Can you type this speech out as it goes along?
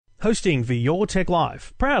Hosting for Your Tech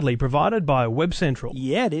Life, proudly provided by Web Central.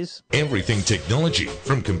 Yeah, it is. Everything technology,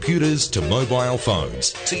 from computers to mobile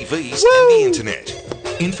phones, TVs and the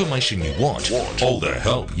internet. Information you want, all the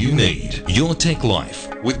help you need. Your Tech Life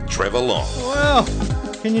with Trevor Long. Well,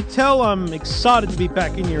 can you tell I'm excited to be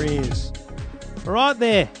back in your ears? Right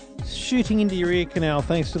there, shooting into your ear canal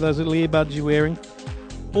thanks to those little earbuds you're wearing.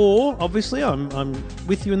 Or, obviously, I'm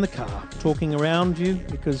with you in the car, talking around you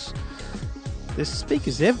because there's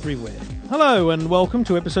speakers everywhere. Hello and welcome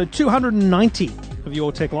to episode 290 of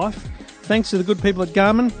Your Tech Life. Thanks to the good people at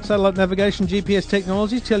Garmin, Satellite Navigation GPS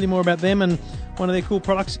Technologies. Tell you more about them and one of their cool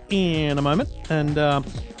products in a moment. And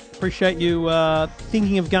appreciate you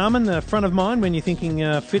thinking of Garmin, front of mind when you're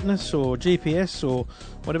thinking fitness or GPS or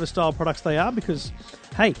whatever style products they are, because,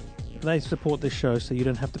 hey, they support this show so you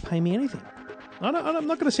don't have to pay me anything. I'm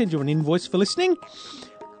not going to send you an invoice for listening.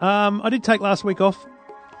 I did take last week off.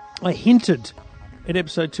 I hinted at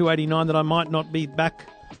episode 289 that I might not be back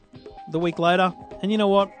the week later. And you know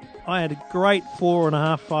what? I had a great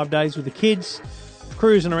 5 days with the kids,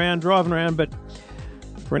 cruising around, driving around. But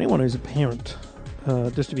for anyone who's a parent,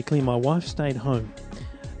 just to be clear, my wife stayed home.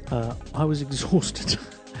 I was exhausted.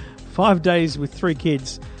 5 days with 3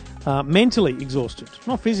 kids, mentally exhausted.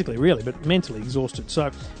 Not physically, really, but mentally exhausted.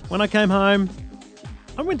 So when I came home,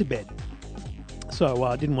 I went to bed. So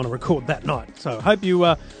I didn't want to record that night. So I hope you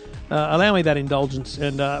allow me that indulgence.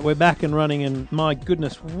 And we're back and running. And my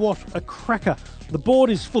goodness, what a cracker. The board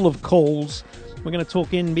is full of calls. We're going to talk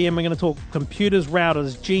NBN. We're going to talk computers,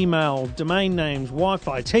 routers, Gmail, domain names,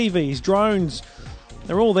 Wi-Fi, TVs, drones.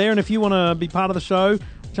 They're all there. And if you want to be part of the show,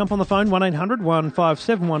 jump on the phone,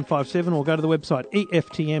 1-800-157-157, or go to the website,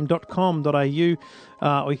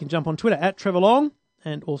 eftm.com.au. Or you can jump on Twitter, at Trevor Long,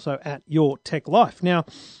 and also at Your Tech Life. Now,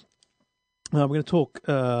 we're going to talk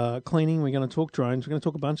cleaning, we're going to talk drones, we're going to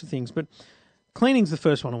talk a bunch of things, but cleaning's the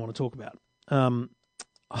first one I want to talk about.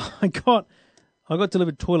 I got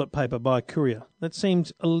delivered toilet paper by a courier. That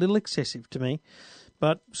seemed a little excessive to me,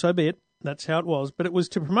 but so be it. That's how it was. But it was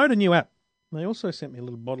to promote a new app. They also sent me a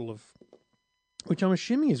little bottle of, which I'm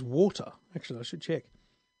assuming is water. Actually, I should check.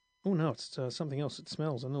 Oh, no, it's something else. It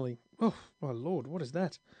smells. Oh, my Lord, what is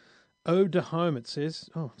that? Eau de Home, it says.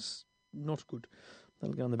 Oh, it's not good.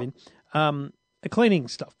 That'll go in the bin. Cleaning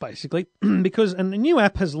stuff, basically, because a new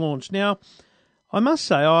app has launched. Now, I must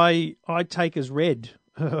say, I take as read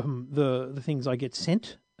the things I get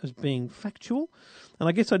sent as being factual, and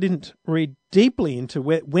I guess I didn't read deeply into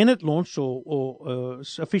when it launched or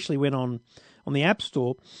officially went on the App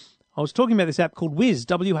Store. I was talking about this app called WhiZZ,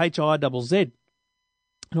 WHIZZ, and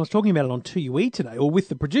I was talking about it on 2UE today, or with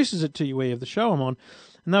the producers at 2UE of the show I'm on,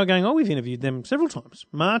 and they were going, we've interviewed them several times,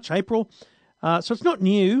 March, April. So it's not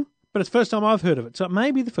new, but it's the first time I've heard of it. So it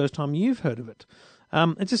may be the first time you've heard of it.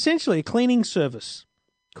 It's essentially a cleaning service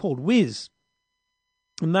called WhiZZ.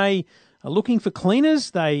 And they are looking for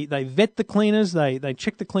cleaners. They vet the cleaners. They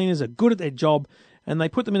check the cleaners are good at their job, and they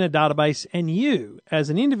put them in a database. And you,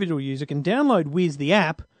 as an individual user, can download WhiZZ, the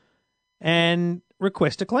app, and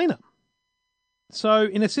request a cleaner. So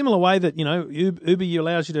in a similar way that, Uber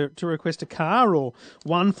allows you to request a car, or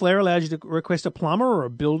OneFlare allows you to request a plumber or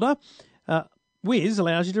a builder, WhiZZ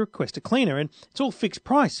allows you to request a cleaner, and it's all fixed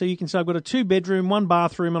price. So you can say, I've got a 2-bedroom, 1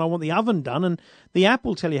 bathroom, and I want the oven done, and the app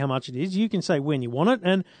will tell you how much it is. You can say when you want it,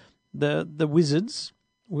 and the wizards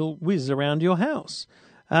will whiz around your house.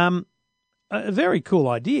 A very cool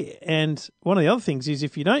idea. And one of the other things is,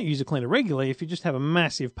 if you don't use a cleaner regularly, if you just have a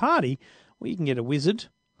massive party, well, you can get a wizard.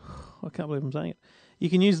 I can't believe I'm saying it. You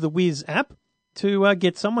can use the WhiZZ app to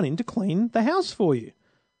get someone in to clean the house for you.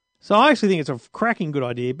 So I actually think it's a cracking good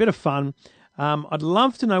idea, a bit of fun. I'd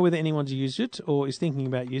love to know whether anyone's used it or is thinking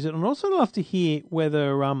about using it. And I'd also love to hear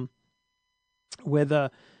whether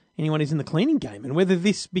anyone is in the cleaning game and whether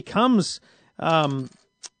this becomes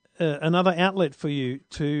another outlet for you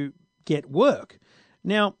to get work.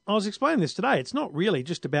 Now, I was explaining this today. It's not really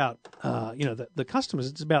just about the customers.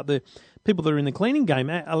 It's about the people that are in the cleaning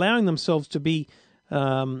game allowing themselves to be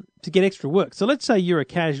to get extra work. So let's say you're a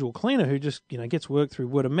casual cleaner who just gets work through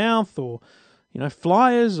word of mouth or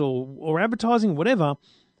flyers or advertising, whatever.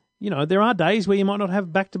 There are days where you might not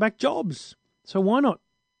have back-to-back jobs. So why not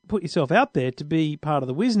put yourself out there to be part of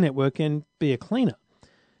the WhiZZ network and be a cleaner?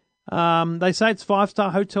 They say it's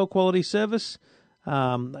 5-star hotel quality service.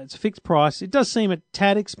 It's a fixed price. It does seem a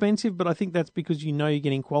tad expensive, but I think that's because you're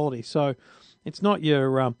getting quality. So it's not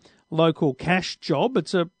your local cash job.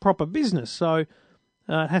 It's a proper business. So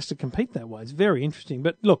it has to compete that way. It's very interesting.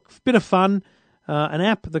 But look, bit of fun. An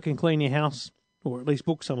app that can clean your house, or at least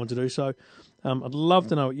book someone to do so. I'd love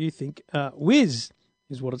to know what you think. WhiZZ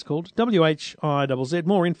is what it's called. WHIZZ.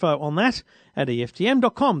 More info on that at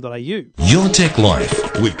EFTM.com.au. Your Tech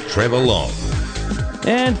Life with Trevor Long.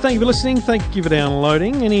 And thank you for listening. Thank you for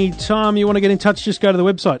downloading. Anytime you want to get in touch, just go to the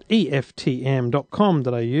website,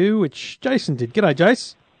 EFTM.com.au, which Jason did. G'day,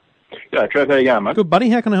 Jace. G'day, Trev. How you going, mate? Good, buddy.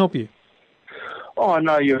 How can I help you? Oh, I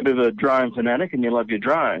know you're a bit of a drone fanatic and you love your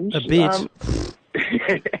drones. A bit.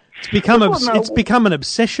 It's become an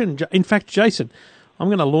obsession. In fact, Jason, I'm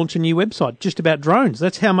going to launch a new website just about drones.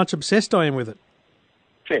 That's how much obsessed I am with it.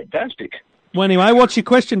 Fantastic. Well, anyway, what's your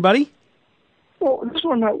question, buddy? Well, I just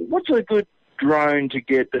want to know, what's a good drone to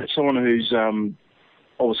get that someone who's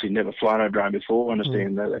obviously never flown a drone before? I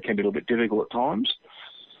understand that can be a little bit difficult at times.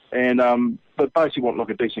 And but basically want like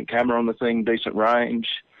a decent camera on the thing, decent range.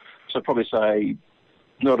 So I'd probably say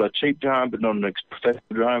not a cheap drone, but not an professional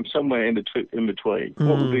drone, somewhere in between.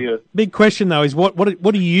 What would be a big question though? Is what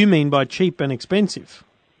do you mean by cheap and expensive?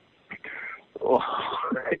 Oh,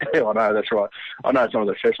 I know, that's right. I know some of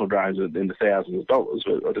the professional drones are in the thousands of dollars,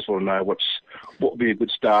 but I just want to know what would be a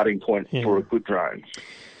good starting point for a good drone.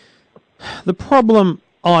 The problem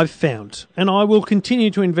I've found, and I will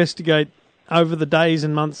continue to investigate over the days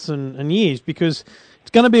and months and years, because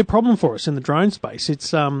it's going to be a problem for us in the drone space.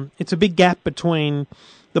 It's a big gap between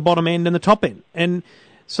the bottom end and the top end. And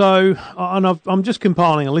so I'm just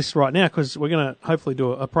compiling a list right now because we're going to hopefully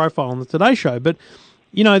do a profile on the Today Show. But,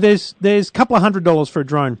 you know, there's a couple of $100 for a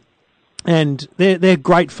drone, and they're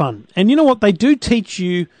great fun. And you know what? They do teach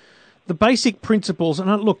you the basic principles.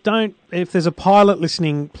 And look, if there's a pilot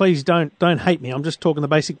listening, please don't hate me. I'm just talking the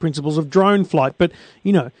basic principles of drone flight. But,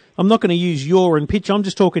 you know, I'm not going to use yaw and pitch. I'm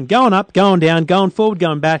just talking going up, going down, going forward,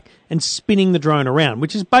 going back, and spinning the drone around,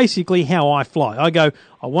 which is basically how I fly.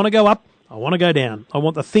 I want to go up, I want to go down. I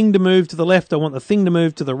want the thing to move to the left, I want the thing to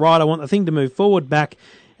move to the right, I want the thing to move forward, back,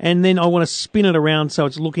 and then I want to spin it around so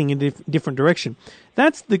it's looking in a different direction.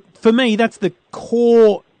 For me, that's the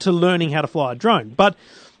core to learning how to fly a drone.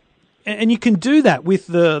 And you can do that with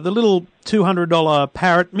the little $200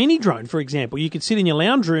 Parrot mini drone, for example. You could sit in your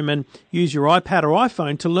lounge room and use your iPad or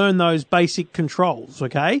iPhone to learn those basic controls,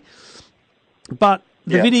 okay? But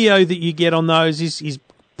the video that you get on those is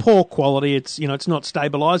poor quality. It's not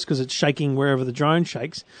stabilized because it's shaking wherever the drone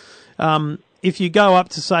shakes. If you go up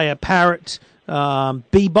to, say, a Parrot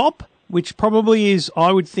Bebop, which probably is,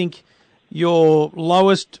 I would think, your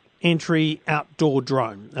lowest entry outdoor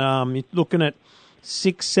drone. You're looking at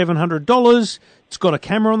 $600-700. It's got a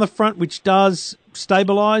camera on the front which does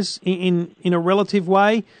stabilize in a relative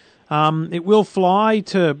way. It will fly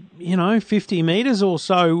to 50 meters or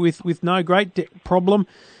so with no great problem.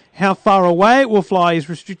 How far away it will fly is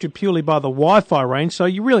restricted purely by the Wi-Fi range, so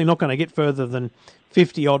you're really not going to get further than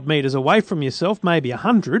 50 odd meters away from yourself, maybe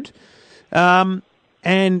 100. And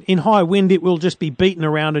in high wind it will just be beaten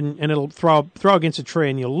around and it'll throw against a tree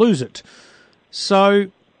and you'll lose it.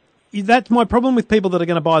 So that's my problem with people that are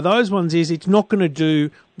going to buy those ones, is it's not going to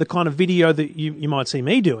do the kind of video that you might see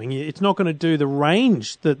me doing. It's not going to do the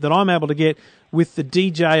range that I'm able to get with the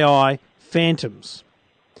DJI Phantoms.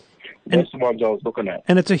 That's the ones I was looking at.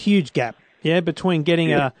 And it's a huge gap, between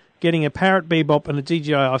getting a Parrot Bebop and a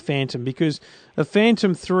DJI Phantom, because a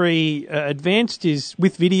Phantom 3 Advanced is,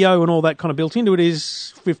 with video and all that kind of built into it,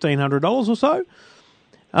 is $1,500 or so.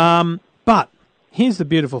 But here's the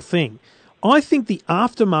beautiful thing. I think the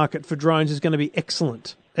aftermarket for drones is going to be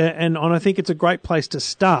excellent, and I think it's a great place to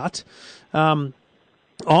start. I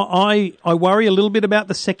worry a little bit about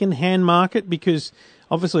the second-hand market, because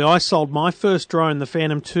obviously I sold my first drone, the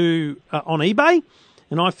Phantom 2, on eBay,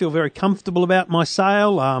 and I feel very comfortable about my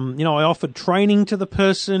sale. I offered training to the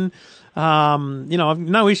person. I've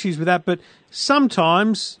no issues with that, but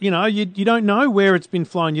sometimes, you don't know where it's been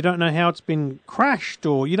flown, you don't know how it's been crashed,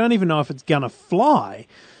 or you don't even know if it's going to fly.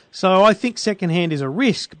 So I think second-hand is a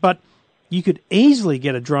risk, but you could easily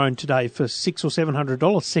get a drone today for $600 or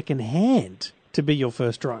 $700 second-hand to be your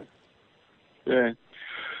first drone. Yeah.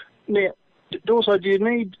 Now, also, do you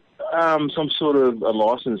need some sort of a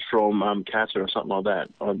license from CASA or something like that?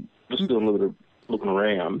 I'm just doing a little bit of looking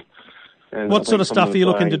around. And what sort of stuff are you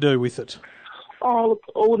looking to do with it? Oh, look,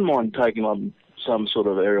 I wouldn't mind taking some sort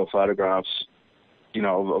of aerial photographs,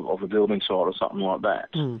 of a building site or something like that.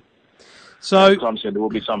 So I understand there will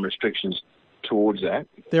be some restrictions towards that.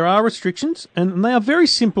 There are restrictions, and they are very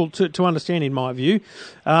simple to understand in my view.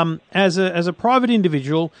 As a private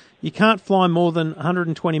individual, you can't fly more than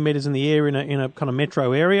 120 metres in the air in a kind of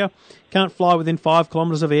metro area. You can't fly within 5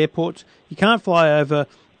 kilometres of airports. You can't fly over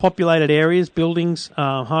populated areas, buildings,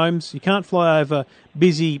 homes. You can't fly over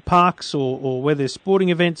busy parks or where there's sporting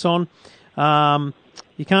events on.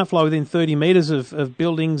 You can't fly within 30 metres of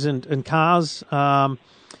buildings and cars.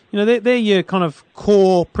 they're your kind of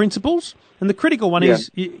core principles. And the critical one is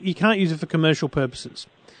you can't use it for commercial purposes.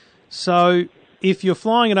 So if you're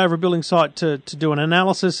flying it over a building site to do an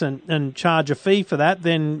analysis and charge a fee for that,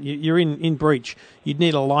 then you're in breach. You'd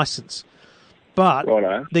need a license. But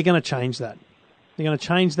they're going to change that. They're going to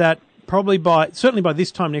change that certainly by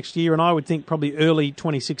this time next year, and I would think probably early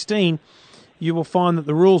 2016, you will find that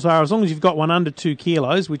the rules are, as long as you've got one under 2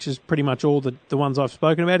 kilos, which is pretty much all the ones I've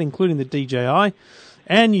spoken about, including the DJI,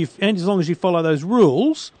 and as long as you follow those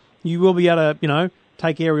rules, you will be able to,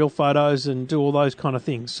 take aerial photos and do all those kind of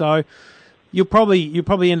things. So you'll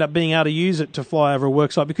probably end up being able to use it to fly over a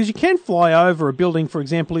worksite, because you can fly over a building, for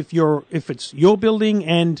example, if it's your building.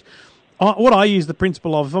 And what I use the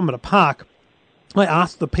principle of, if I'm at a park, I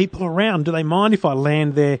ask the people around, do they mind if I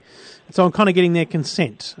land there? So I'm kind of getting their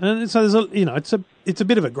consent. And so there's it's a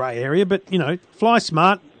bit of a grey area, but fly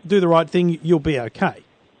smart, do the right thing, you'll be okay.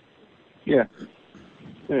 Yeah.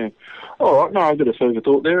 Yeah. All right. No, I've got a food for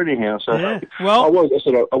thought there anyhow. So well, I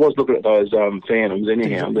was looking at those Phantoms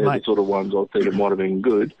anyhow. They're the sort of ones I think it might have been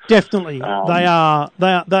good. Definitely, they are.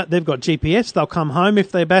 They've got GPS. They'll come home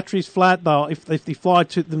if their battery's flat. If they fly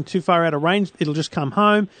them too far out of range, it'll just come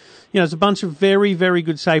home. There's a bunch of very, very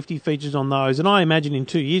good safety features on those, and I imagine in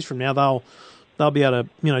 2 years from now they'll be able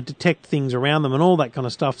to detect things around them and all that kind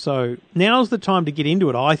of stuff. So now's the time to get into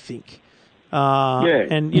it, I think.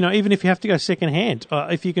 And even if you have to go second hand,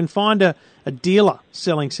 if you can find a dealer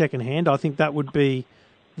selling second hand, I think that would be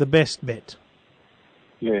the best bet.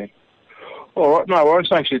 Yeah. All right, no worries.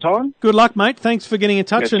 Thanks for your time. Good luck, mate. Thanks for getting in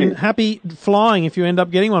touch, and happy flying if you end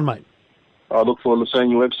up getting one, mate. I look forward to seeing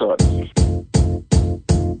your website.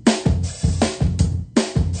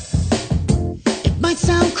 It might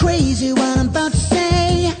sound crazy what I'm about to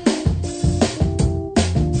say,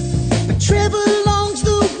 but Trevor Long's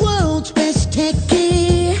the world's best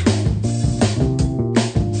techie.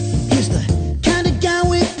 He's the kind of guy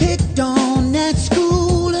we picked on at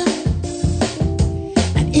school, and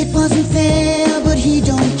it wasn't fair, but he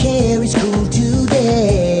don't care. He's cool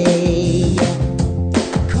today.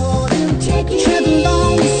 Call him techie. Trevor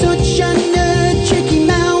Long is such a nerd. Check him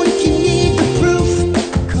out if you need the proof.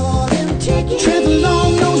 Call him techie. Trevor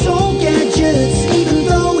Long knows all gadgets, even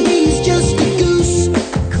though he's just a goose.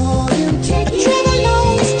 Call him techie. Trevor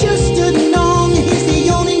Long is just a nong. He's the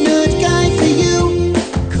only nerd guy for you.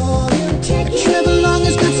 Call him techie. Trevor Long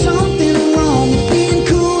has got something wrong with being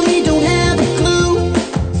cool. He don't have a clue.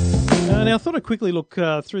 Now, I thought I'd quickly look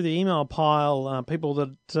through the email pile, people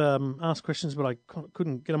that ask questions but I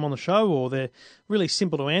couldn't get them on the show, or they're really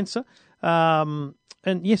simple to answer. And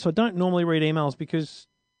yes, I don't normally read emails because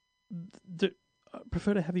I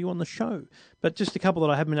prefer to have you on the show. But just a couple that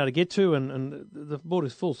I haven't been able to get to, and the board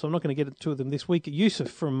is full, so I'm not going to get to them this week. Yusuf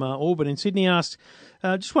from Auburn in Sydney asked,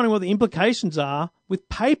 just wondering what the implications are with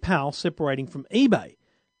PayPal separating from eBay.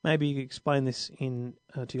 Maybe you could explain this to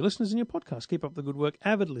your listeners in your podcast. Keep up the good work.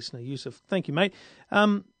 Avid listener, Yusuf. Thank you, mate.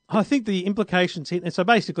 I think the implications here, so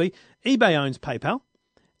basically, eBay owns PayPal,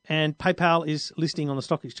 and PayPal is listing on the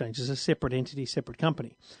stock exchange as a separate entity, separate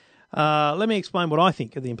company. Let me explain what I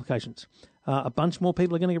think of the implications. A bunch more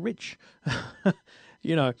people are going to get rich.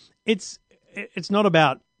 It's not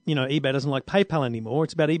about, eBay doesn't like PayPal anymore.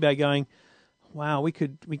 It's about eBay going, wow, we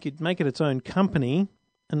could make it its own company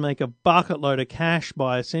and make a bucket load of cash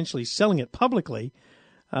by essentially selling it publicly.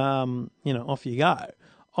 Off you go.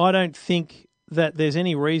 I don't think that there's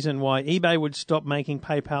any reason why eBay would stop making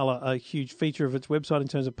PayPal a huge feature of its website in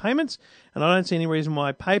terms of payments, and I don't see any reason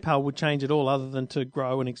why PayPal would change at all other than to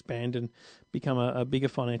grow and expand and become a bigger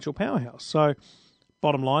financial powerhouse. So,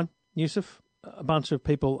 bottom line, Yusuf, a bunch of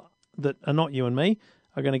people that are not you and me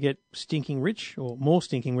are going to get stinking rich, or more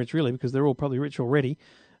stinking rich really, because they're all probably rich already,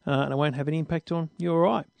 and it won't have any impact on you or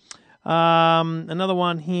I. Another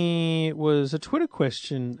one here was a Twitter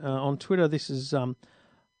question. On Twitter, this is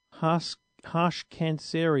Harsh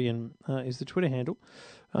Cancerian is the Twitter handle.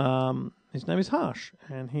 His name is Harsh,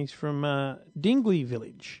 and he's from Dingley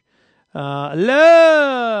Village. I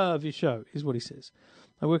love your show, is what he says.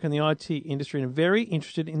 I work in the IT industry and am very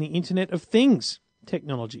interested in the Internet of Things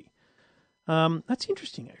technology. That's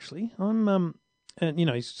interesting, actually. I'm,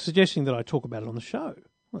 he's suggesting that I talk about it on the show.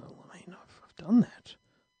 Well, I mean, I've done that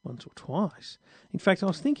once or twice. In fact, I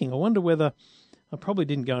was thinking, I wonder whether I probably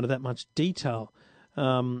didn't go into that much detail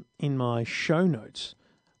in my show notes.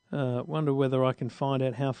 Wonder whether I can find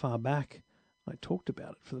out how far back I talked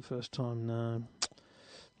about it for the first time.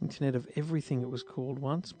 Internet of Everything it was called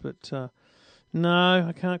once, but no,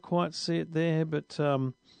 I can't quite see it there. But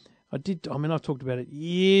I talked about it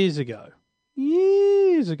years ago.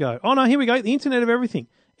 Oh no, here we go. The Internet of Everything,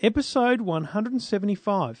 episode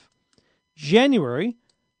 175, January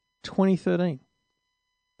 2013.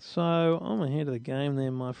 So I'm ahead of the game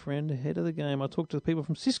there, my friend, ahead of the game. I talked to the people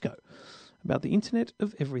from Cisco about the Internet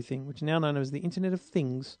of Everything, which is now known as the Internet of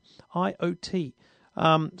Things, IoT.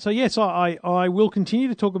 So yes, I will continue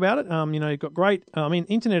to talk about it. You've got great.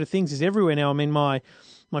 Internet of Things is everywhere now. I mean, my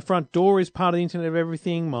front door is part of the Internet of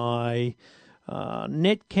Everything. My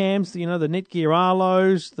net cams, the Netgear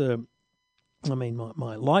Arlos,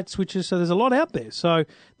 my light switches. So there's a lot out there. So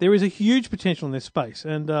there is a huge potential in this space,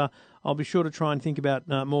 and I'll be sure to try and think about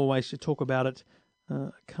more ways to talk about it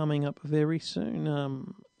coming up very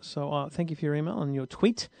soon. So thank you for your email and your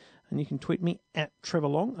tweet. And you can tweet me at Trevor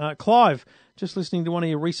Long. Clive, just listening to one of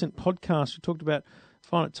your recent podcasts, you talked about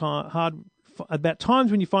about times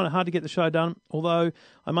when you find it hard to get the show done. Although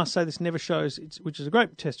I must say this never shows, which is a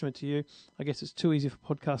great testament to you. I guess it's too easy for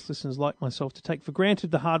podcast listeners like myself to take for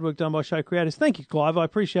granted the hard work done by show creators. Thank you, Clive. I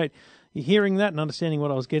appreciate you hearing that and understanding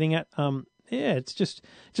what I was getting at. It's just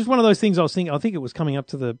one of those things I was thinking. I think it was coming up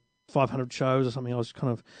to the 500 shows or something. I was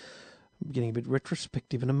kind of getting a bit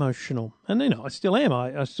retrospective and emotional. And, I still am.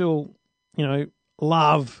 I still,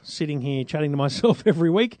 love sitting here chatting to myself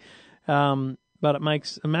every week. But it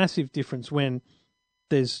makes a massive difference when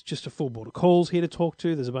there's just a full board of calls here to talk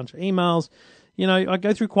to. There's a bunch of emails. I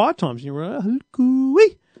go through quiet times and you're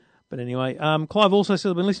But anyway, Clive also said,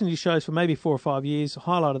 I've been listening to your shows for maybe 4 or 5 years, a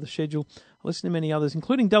highlight of the schedule. I listen to many others,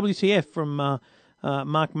 including WTF from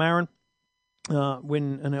Mark Maron.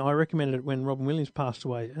 And I recommended it when Robin Williams passed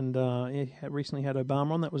away, and he recently had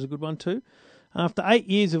Obama on. That was a good one too. After 8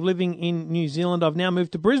 years of living in New Zealand, I've now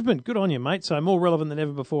moved to Brisbane. Good on you, mate. So more relevant than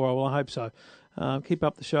ever before. Well, I hope so. Keep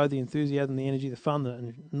up the show, the enthusiasm, the energy, the fun,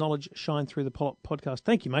 the knowledge shine through the podcast.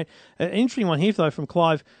 Thank you, mate. An interesting one here, though, from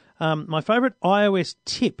Clive. My favourite iOS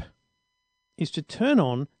tip is to turn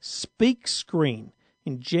on Speak Screen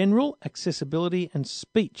in general, accessibility and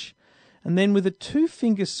speech. And then with a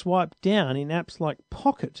 2-finger swipe down in apps like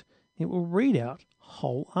Pocket, it will read out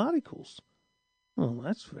whole articles. Well,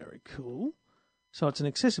 that's very cool. So it's an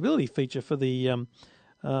accessibility feature for the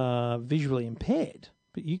visually impaired,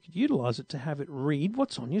 but you could utilise it to have it read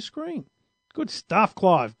what's on your screen. Good stuff,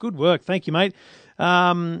 Clive. Good work. Thank you, mate.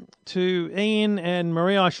 To Ian and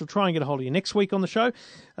Maria, I shall try and get a hold of you next week on the show.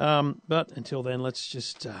 But until then, let's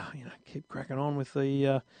just keep cracking on with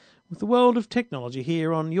the world of technology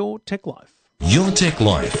here on Your Tech Life. Your Tech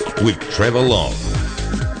Life with Trevor Long.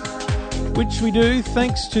 Which we do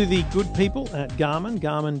thanks to the good people at Garmin,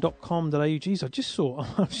 garmin.com.au. Geez, I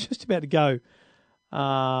was just about to go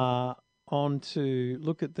on to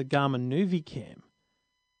look at the Garmin NuviCam,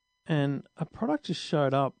 and a product just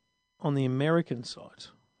showed up on the American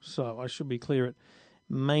site. So I should be clear, it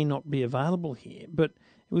may not be available here, but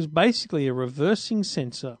it was basically a reversing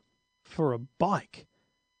sensor for a bike.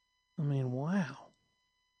 I mean, wow.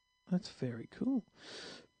 That's very cool.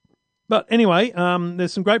 But anyway,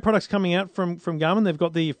 there's some great products coming out from Garmin. They've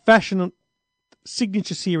got the Fashion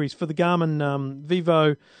Signature Series for the Garmin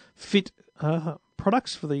Vivo Fit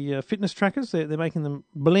products for the fitness trackers. They're making them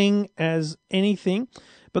bling as anything.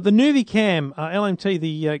 But the NuviCam LMT,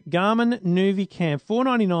 the Garmin NuviCam,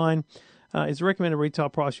 $499 is the recommended retail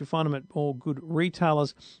price. You'll find them at all good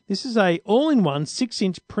retailers. This is a all-in-one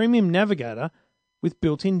 6-inch premium navigator with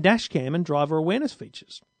built-in dash cam and driver awareness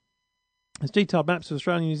features. There's detailed maps of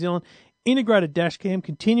Australia and New Zealand, integrated dash cam,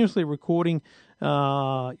 continuously recording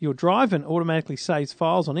your drive and automatically saves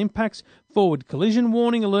files on impacts, forward collision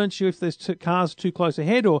warning alerts you if there's cars too close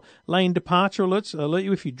ahead, or lane departure alerts alert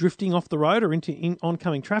you if you're drifting off the road or into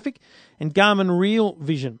oncoming traffic, and Garmin Real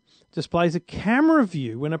Vision displays a camera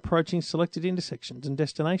view when approaching selected intersections and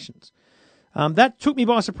destinations. That took me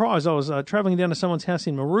by surprise. I was travelling down to someone's house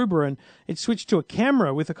in Maroubra, and it switched to a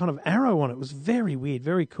camera with a kind of arrow on it. It was very weird,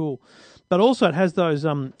 very cool. But also it has those,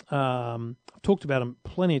 I've talked about them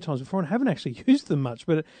plenty of times before and haven't actually used them much,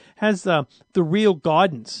 but it has the real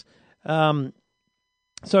guidance.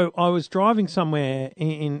 So I was driving somewhere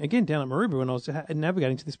again, down at Maroubra when I was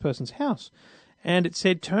navigating to this person's house, and it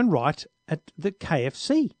said, turn right at the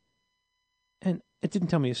KFC. And it didn't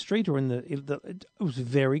tell me a street or it was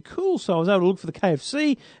very cool. So I was able to look for the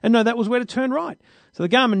KFC and know that was where to turn right. So the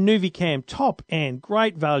Garmin NuviCam, top and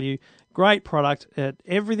great value, great product,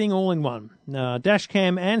 everything all in one. Dash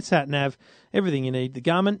cam and sat nav, everything you need. The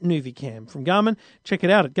Garmin NuviCam from Garmin. Check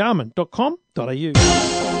it out at garmin.com.au.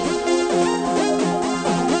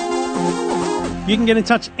 You can get in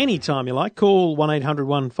touch anytime you like. Call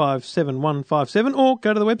 1-800-157-157 or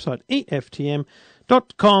go to the website eftm.com.au.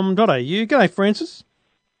 G'day, Francis.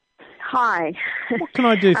 Hi. What can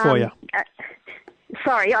I do for you?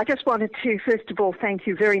 Sorry, I just wanted to, first of all, thank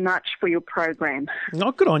you very much for your program.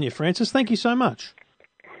 Oh, good on you, Francis. Thank you so much.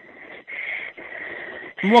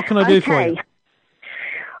 And what can I do for you?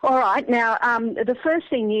 All right. Now, the first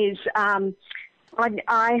thing is I'm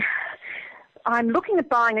looking at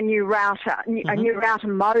buying a new router. A new router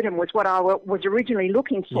modem was what I was originally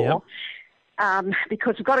looking for. Yep.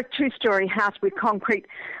 Because we've got a 2-story house with concrete.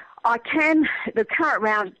 The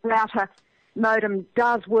current router modem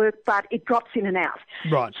does work, but it drops in and out.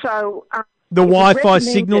 Right. So the Wi-Fi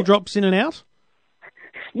signal drops in and out?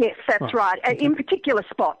 Yes, that's right. Okay. In particular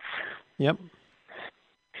spots. Yep.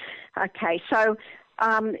 Okay, so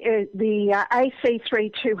the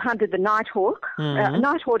AC3200, the Nighthawk,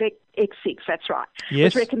 Nighthawk X6, that's right,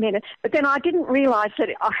 was recommended. But then I didn't realise that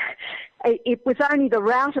it was only the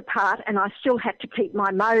router part, and I still had to keep my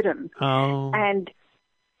modem. Oh. And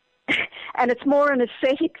it's more an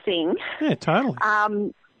aesthetic thing. Yeah, totally.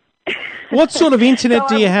 What sort of internet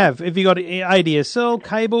do you have? Have you got ADSL,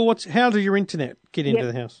 cable? How does your internet get into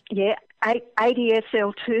the house? Yeah,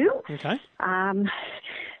 ADSL2. Okay.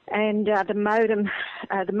 And the modem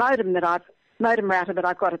router that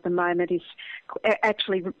I've got at the moment is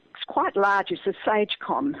actually quite large. It's a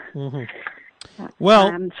Sagecom. Mm-hmm.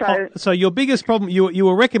 Well, so your biggest problem, you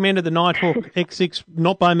were recommended the Nighthawk X6,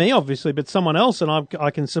 not by me, obviously, but someone else, and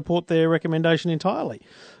I can support their recommendation entirely.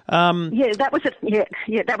 That was it.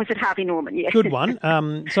 Yeah, that was at Harvey Norman. Yeah, good one.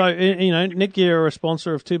 So Netgear are a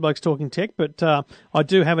sponsor of Two Blokes Talking Tech, but I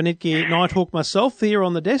do have a Netgear Nighthawk myself here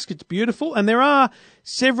on the desk. It's beautiful, and there are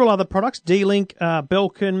several other products. D-Link,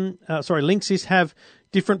 Belkin, Linksys have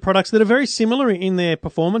different products that are very similar in their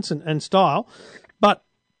performance and style, but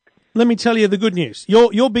let me tell you the good news.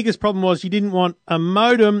 Your biggest problem was you didn't want a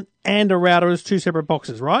modem and a router as 2 separate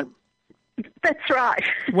boxes, right? That's right.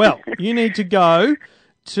 Well, you need to go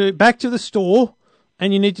back to the store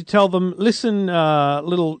and you need to tell them, listen,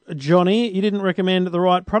 little Johnny, you didn't recommend the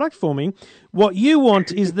right product for me. What you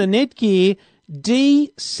want is the Netgear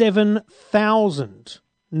D7000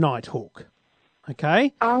 Nighthawk.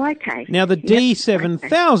 Okay? Oh, okay. Now, the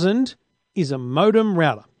D7000 is a modem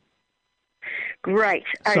router. Great.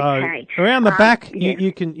 Okay. So around the back,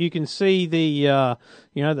 you can see the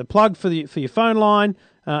the plug for your phone line.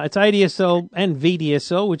 It's ADSL and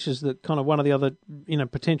VDSL, which is the kind of one of the other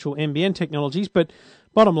potential NBN technologies. But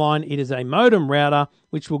bottom line, it is a modem router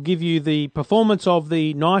which will give you the performance of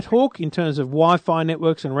the Nighthawk in terms of Wi-Fi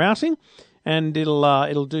networks and routing, and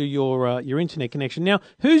it'll do your internet connection. Now,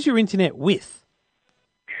 who's your internet with?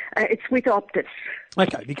 It's with Optus.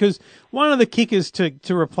 Okay, because one of the kickers to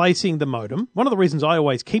replacing the modem, one of the reasons I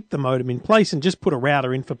always keep the modem in place and just put a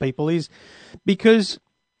router in for people is because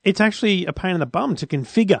it's actually a pain in the bum to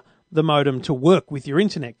configure the modem to work with your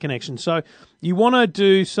internet connection. So you want to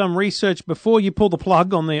do some research before you pull the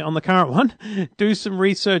plug on the current one. Do some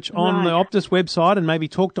research on the Optus website and maybe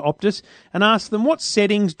talk to Optus and ask them what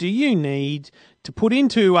settings do you need to put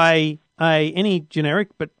into any generic,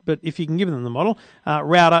 but if you can give them the model,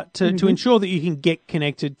 router to ensure that you can get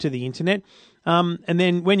connected to the internet. And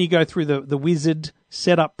then when you go through the WIZZ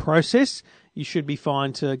setup process, you should be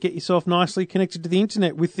fine to get yourself nicely connected to the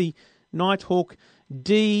internet with the Netgear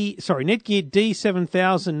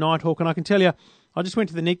D7000 Nighthawk. And I can tell you, I just went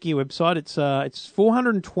to the Netgear website. It's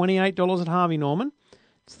 $428 at Harvey Norman.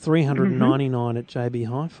 It's $399 at JB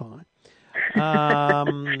Hi-Fi.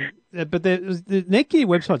 But the Netgear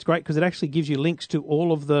website's great because it actually gives you links to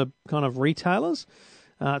all of the kind of retailers.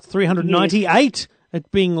 It's $398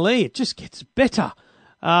 at Bing Lee. It just gets better.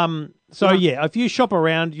 If you shop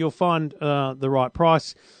around, you'll find the right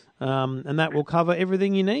price, and that will cover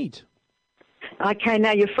everything you need. Okay,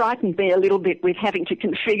 now you frightened me a little bit with having to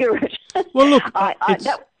configure it. Well, look,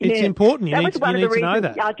 it's important. You need to know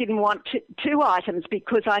that. I didn't want two items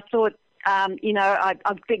because I thought, I've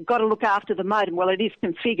got to look after the modem. Well, it is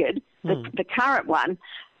configured, the current one,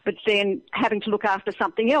 but then having to look after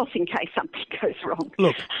something else in case something goes wrong.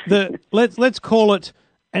 Look, let's call it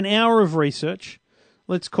an hour of research.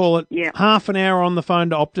 Let's call it half an hour on the phone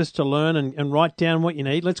to Optus to learn and write down what you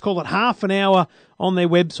need. Let's call it half an hour on their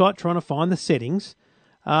website trying to find the settings.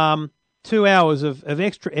 2 hours of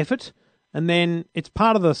extra effort, and then it's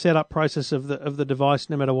part of the setup process of the device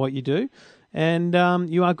no matter what you do. And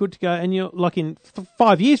you are good to go. And you're like in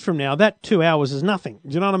 5 years from now, that 2 hours is nothing.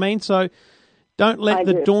 Do you know what I mean? So don't let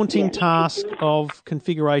the daunting task of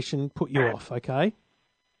configuration put you off, okay?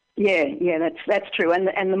 Yeah, that's true. And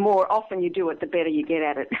the more often you do it, the better you get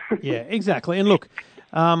at it. Yeah, exactly. And look,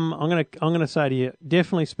 I'm gonna say to you,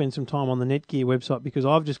 definitely spend some time on the Netgear website because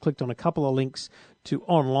I've just clicked on a couple of links to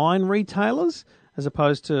online retailers as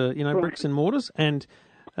opposed to bricks and mortars, and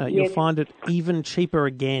you'll find it even cheaper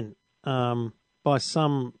again by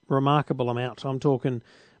some remarkable amount. I'm talking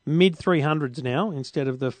mid 300s now instead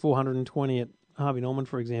of the 420 at Harvey Norman,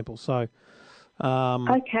 for example. So.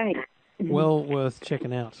 Okay. Well worth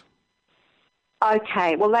checking out.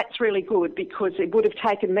 Okay, well, that's really good because it would have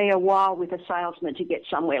taken me a while with a salesman to get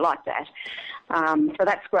somewhere like that. So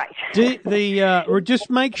that's great. Just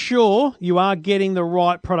make sure you are getting the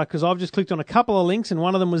right product, because I've just clicked on a couple of links and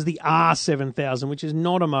one of them was the R7000, which is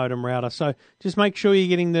not a modem router. So just make sure you're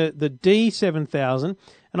getting the D7000.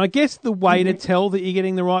 And I guess the way to tell that you're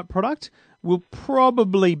getting the right product will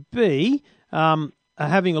probably be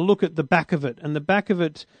having a look at the back of it. And the back of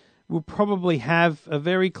it will probably have a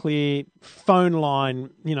very clear phone line,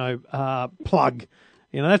 plug.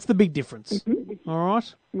 That's the big difference. All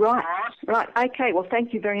right? Right. Okay, well,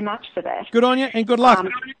 thank you very much for that. Good on you and good luck.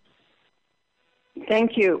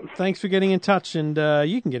 Thank you. Thanks for getting in touch, and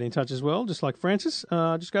you can get in touch as well, just like Francis.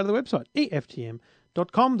 Just go to the website,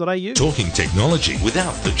 eftm.com.au. Talking technology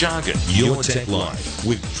without the jargon. Your Tech Life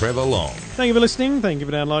with Trevor Long. Thank you for listening. Thank you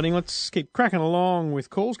for downloading. Let's keep cracking along with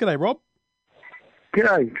calls. G'day, Rob.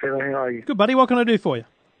 G'day, Trevor. How are you? Good, buddy. What can I do for you?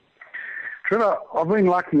 Trevor, I've been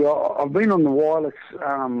lucky. I've been on the wireless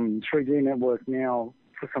 3G network now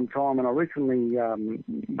for some time, and I recently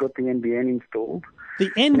got the NBN installed. The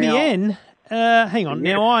NBN? Hang on.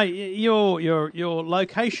 Yes. Now, your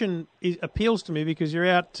location appeals to me because you're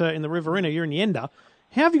out in the Riverina. You're in Yenda.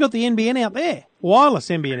 How have you got the NBN out there? Wireless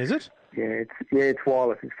NBN, is it? Yeah, it's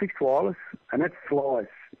wireless. It's fixed wireless, and it flies.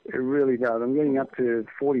 It really does. I'm getting up to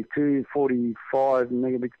 42, 45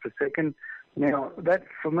 megabits per second. Now, that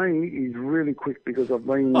for me is really quick because I've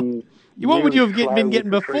been... What would you have been getting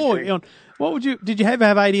before? Did you ever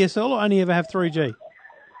have ADSL or only ever have 3G?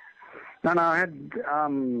 No, I had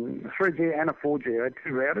 3G and a 4G. I had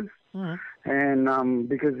two routers. All right. And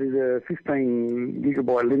because the 15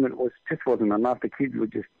 gigabyte limit just wasn't enough, the kids were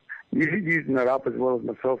just using it up as well as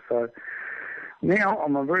myself. So now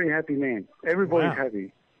I'm a very happy man. Everybody's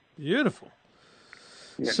happy. Beautiful.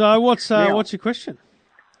 Yeah. So what's your question?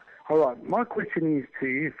 All right. My question is to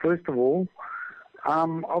you, first of all,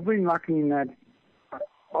 I've been lucky in that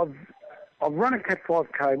I've run a Cat5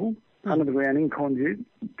 cable under the ground in conduit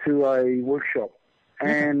to a workshop.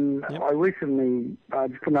 And I recently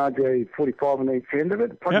just put an RJ45 on each end of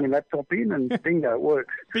it, plugged my laptop in, and bingo, it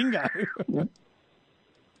works. Bingo.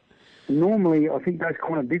 Normally, I think those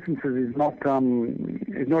kind of distances is not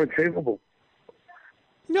achievable.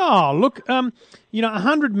 No, look,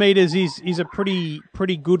 100 metres is a pretty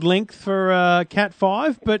good length for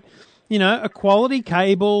Cat5, but, a quality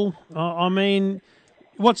cable,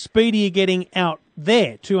 what speed are you getting out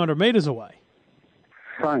there, 200 metres away?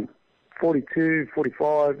 Same, 42,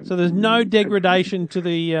 45. So there's no degradation to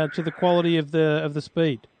the quality of the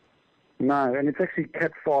speed? No, and it's actually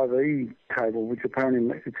Cat5e cable, which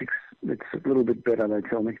apparently it's a little bit better, they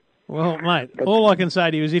tell me. Well, mate, all I can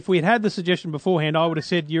say to you is if we'd had the suggestion beforehand, I would have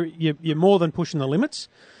said you're more than pushing the limits.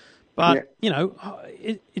 But,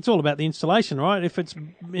 it's all about the installation, right? If it's,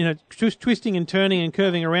 just twisting and turning and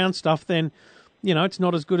curving around stuff, then, it's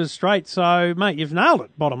not as good as straight. So, mate, you've nailed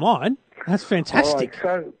it, bottom line. That's fantastic.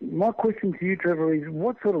 All right, so my question to you, Trevor, is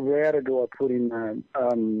what sort of router do I put in the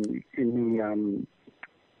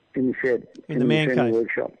shed? In the man cave.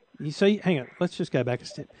 Workshop? You see, hang on, let's just go back a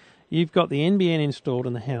step. You've got the NBN installed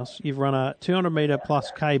in the house. You've run a 200-metre plus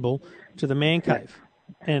cable to the man cave,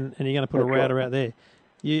 and you're going to put a router out there.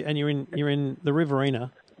 You're in the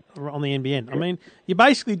Riverina on the NBN. You're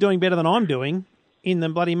basically doing better than I'm doing in the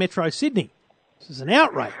bloody Metro Sydney. This is an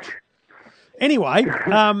outrage. Anyway,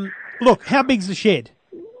 look, how big's the shed?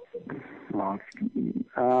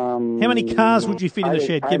 How many cars would you fit in the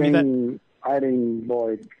shed? Give me that. 18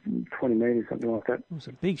 by 20 metres, something like that. It's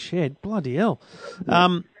a big shed. Bloody hell.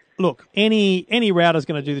 Look, any router's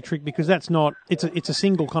going to do the trick because it's a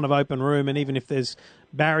single kind of open room, and even if there's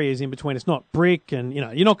barriers in between, it's not brick, and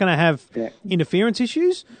you're not going to have interference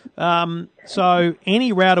issues. So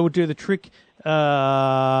any router would do the trick.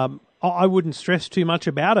 I wouldn't stress too much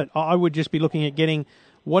about it. I would just be looking at getting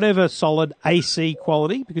whatever solid AC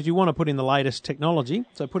quality, because you want to put in the latest technology.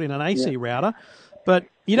 So put in an AC router. But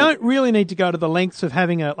you don't really need to go to the lengths of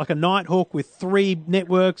having a Nighthawk with 3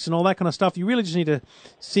 networks and all that kind of stuff. You really just need a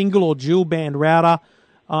single or dual band router.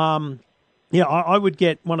 I would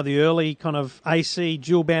get one of the early kind of AC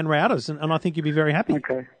dual band routers, and I think you'd be very happy.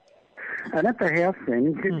 Okay. And at the house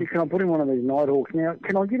then, can I put in one of these Nighthawks? Now,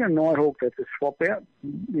 can I get a Nighthawk that's a swap out,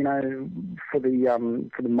 for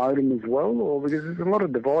the modem as well? Or because there's a lot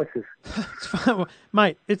of devices.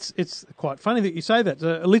 Mate, it's quite funny that you say that.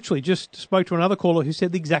 I literally just spoke to another caller who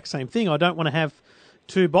said the exact same thing. I don't want to have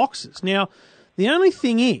 2 boxes. Now, the only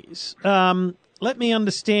thing is, let me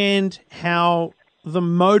understand how the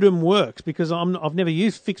modem works, because I've never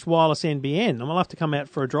used fixed wireless NBN. I'll have to come out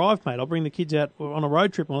for a drive, mate. I'll bring the kids out on a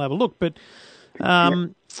road trip and we'll have a look. But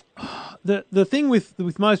The thing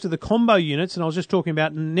with most of the combo units, and I was just talking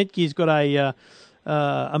about, Netgear's got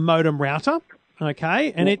a modem router,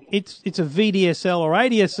 okay, and it's a VDSL or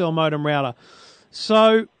ADSL modem router,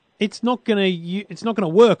 so it's not going to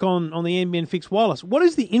work on the NBN fixed wireless. What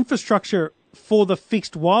is the infrastructure for the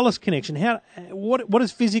fixed wireless connection? What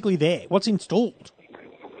is physically there? What's installed?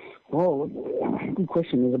 Well, good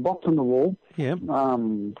question. There's a box on the wall. Yeah.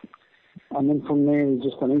 And then from there, there's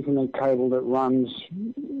just an Ethernet cable that runs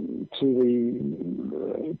to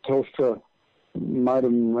the Telstra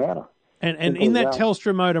modem router. And in that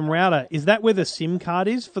Telstra modem router, is that where the SIM card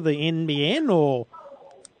is for the NBN, or?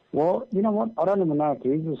 Well, you know what? I don't even know if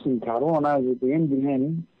there is a SIM card. All I know is that the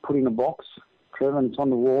NBN put in a box, Trevor, and it's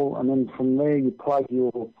on the wall, and then from there you plug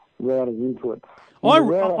your routers into it. I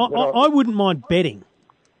wouldn't mind betting,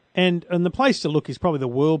 and the place to look is probably the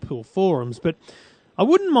Whirlpool forums, but I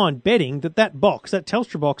wouldn't mind betting that box, that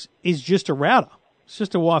Telstra box, is just a router. It's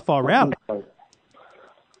just a Wi-Fi router.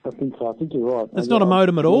 I think so. I think you're right. It's not a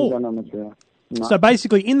modem at all. No. So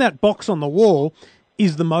basically, in that box on the wall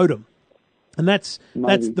is the modem, and that's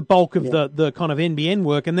the bulk of the kind of NBN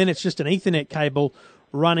work, and then it's just an Ethernet cable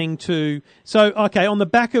running to. So okay, on the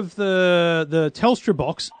back of the Telstra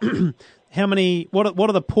box, how many? What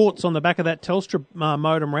are the ports on the back of that Telstra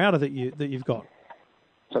modem router that you've got?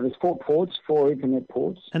 So there's 4 ports, 4 Ethernet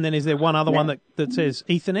ports. And then is there one other one that says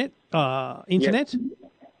Ethernet, internet? Yep.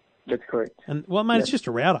 That's correct. And well, mate, it's just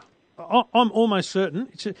a router. I'm almost certain.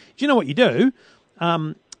 Do you know what you do?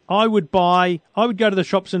 I would go to the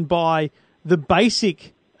shops and buy the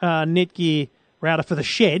basic Netgear router for the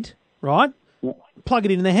shed, right? Yep. Plug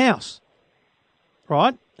it in the house,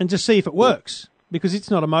 right? And just see if it works, because it's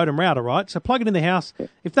not a modem router, right? So plug it in the house. Yep.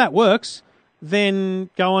 If that works,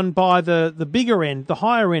 then go and buy the bigger end, the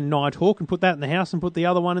higher end Nighthawk, and put that in the house and put the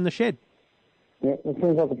other one in the shed. Yeah, it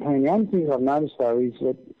seems like a pain. The only thing I've noticed, though, is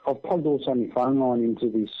that I've plugged also my phone line into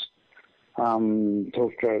this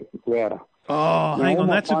Telstra router. Oh, hang on,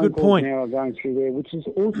 that's a good point. Now are going through there, which is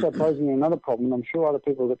also posing another problem, and I'm sure other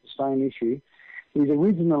people have got the same issue, is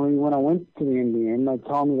originally when I went to the NBN, they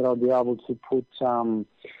told me that I'd be able to put the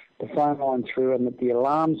phone line through and that the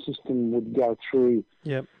alarm system would go through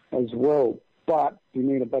as well. But you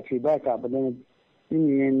need a battery backup. But then in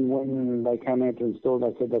the end, when they came out to install,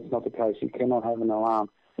 they said that's not the case. You cannot have an alarm.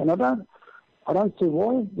 And I don't see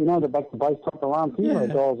why. You know, the back-to-base type alarm thing where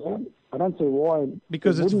it dials out. I don't see why.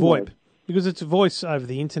 Because it's VoIP. Because it's voice over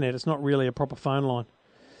the internet. It's not really a proper phone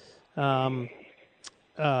line.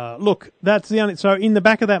 Look, that's the only. So in the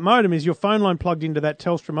back of that modem is your phone line plugged into that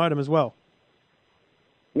Telstra modem as well.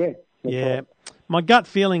 Yeah. Yeah. Right. My gut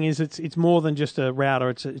feeling is it's more than just a router.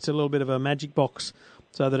 It's a little bit of a magic box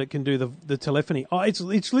so that it can do the telephony. Oh, it's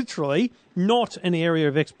literally not an area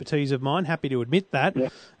of expertise of mine. Happy to admit that. Yeah.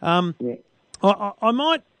 I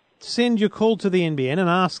might send your call to the NBN and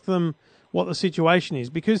ask them what the situation is,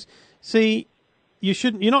 because see,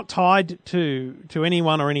 you're not tied to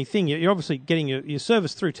anyone or anything. You're obviously getting your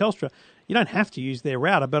service through Telstra. You don't have to use their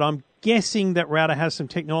router, but I'm guessing that router has some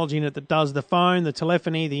technology in it that does the phone, the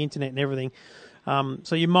telephony, the internet, and everything.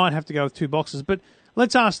 So you might have to go with 2 boxes. But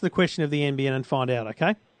let's ask the question of the NBN and find out,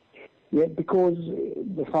 okay? Yeah, because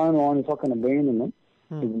the phone line, if I can abandon it,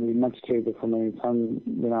 it would be much cheaper for me. I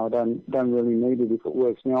don't really need it if it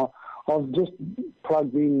works. Now, I've just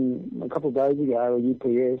plugged in a couple of days ago a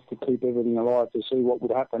UPS to keep everything alive to see what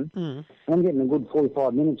would happen. And I'm getting a good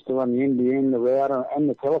 45 minutes to run the NBN, the router, and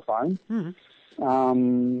the telephone.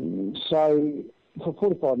 So for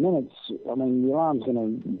 45 minutes, I mean, the alarm's going to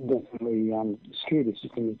definitely skew the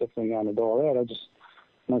system is definitely going to dial out. I'm just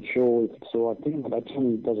not sure if it's the right thing, but I tell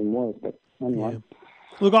you it doesn't work. But anyway. Yeah.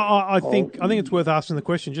 Look, I think it's worth asking the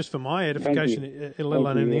question just for my edification, let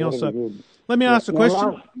alone anything else. So let me ask the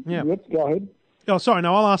question. Yep, go ahead. Oh, sorry,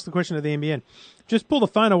 no, I'll ask the question of the NBN. Just pull the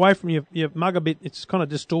phone away from your mug a bit. It's kind of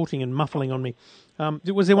distorting and muffling on me.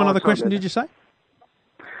 Was there one other question, did you say?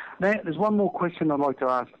 There's one more question I'd like to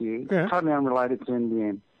ask you, totally unrelated to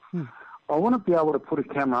NBN. I want to be able to put a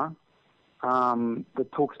camera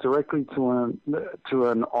that talks directly to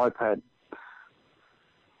an iPad.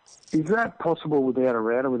 Is that possible without a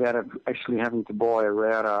router, without actually having to buy a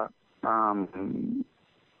router to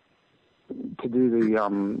do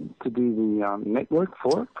the network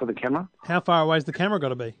for the camera? How far away has the camera got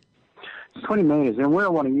to be? It's 20 metres, and where I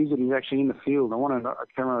want to use it is actually in the field. I want a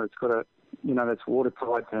camera that's got that's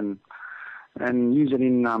watertight and use it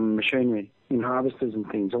in machinery, in harvesters and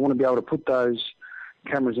things. I want to be able to put those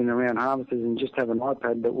cameras in around harvesters and just have an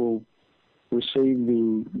iPad that will receive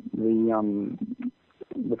the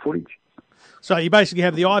footage. So you basically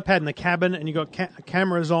have the iPad in the cabin, and you've got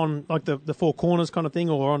cameras on like the four corners kind of thing,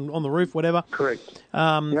 or on the roof, whatever. Correct.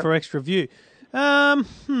 For extra view.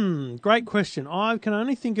 Great question. I can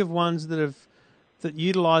only think of ones that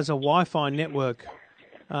utilise a Wi-Fi network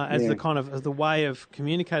as the way of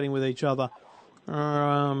communicating with each other.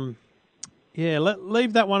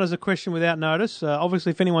 Leave that one as a question without notice.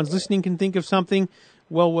 Obviously, if anyone's listening can think of something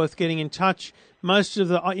well worth getting in touch. Most of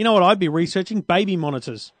you know what I'd be researching? Baby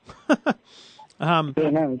monitors. That's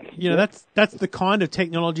the kind of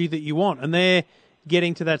technology that you want, and they're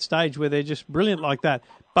getting to that stage where they're just brilliant like that.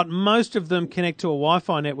 But most of them connect to a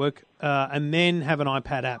Wi-Fi network and then have an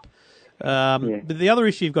iPad app. But the other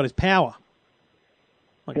issue you've got is power,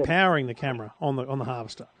 powering the camera on the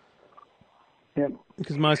harvester. Yeah.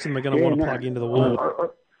 Because most of them are going to want to plug into the wall.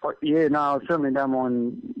 I certainly don't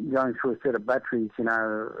mind going through a set of batteries,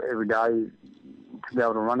 every day to be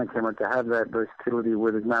able to run a camera, to have that versatility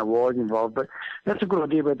where there's no wires involved. But that's a good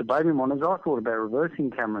idea about the baby monitors. I thought about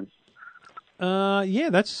reversing cameras.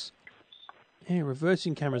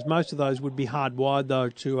 Reversing cameras. Most of those would be hardwired though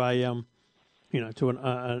to a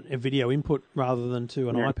video input rather than to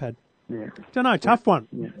an iPad. Yeah. Don't know. Tough one.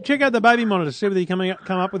 Yeah. Check out the baby monitor. See whether you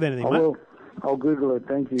come up with anything, mate. I'll Google it.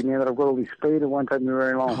 Thank you. Now that I've got all this speed, it won't take me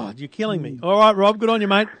very long. Oh, you're killing me. All right, Rob. Good on you,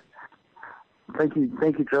 mate. Thank you,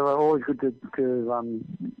 Trevor. Always good to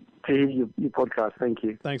hear your podcast. Thank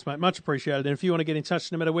you. Thanks, mate. Much appreciated. And if you want to get in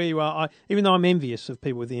touch, no matter where you are, even though I'm envious of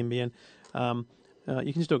people with the NBN,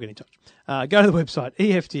 you can still get in touch. Go to the website,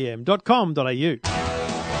 eftm.com.au.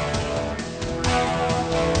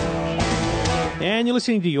 And you're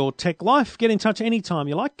listening to Your Tech Life. Get in touch anytime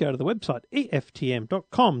you like. Go to the website,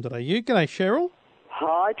 eftm.com.au. G'day, Cheryl.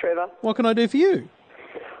 Hi, Trevor. What can I do for you?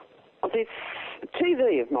 This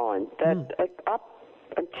TV of mine that up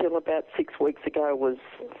until about 6 weeks ago was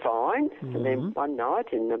fine. And then one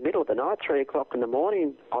night, in the middle of the night, 3 o'clock in the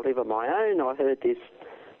morning, I live on my own, I heard this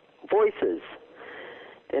voices.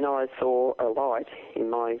 Then I saw a light in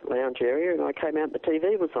my lounge area, and I came out and the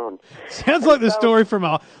TV was on. Sounds like the story from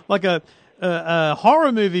a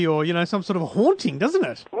horror movie or, some sort of a haunting, doesn't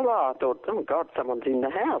it? Well, I thought, oh, God, someone's in the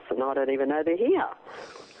house, and I don't even know they're here.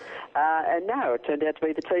 And no, it turned out to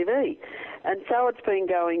be the TV. And so it's been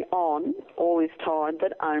going on all this time,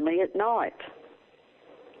 but only at night.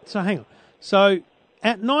 So hang on. So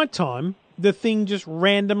at night time, the thing just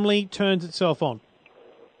randomly turns itself on?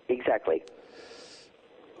 Exactly.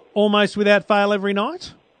 Almost without fail every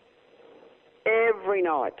night? Every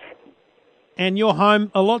night. And you're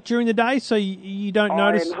home a lot during the day, so you don't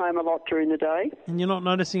notice... I am home a lot during the day. And you're not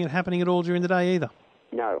noticing it happening at all during the day either?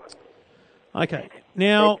 No. Okay.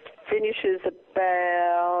 Now... It finishes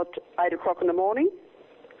about 8 o'clock in the morning.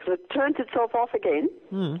 So it turns itself off again.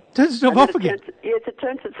 Turns itself off again? Yes, it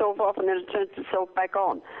turns itself off and then it turns itself back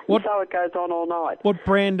on. And so it goes on all night. What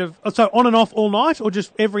brand of... So on and off all night, or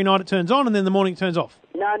just every night it turns on and then in the morning it turns off?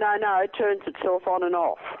 No. It turns itself on and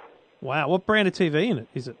off. Wow. What brand of TV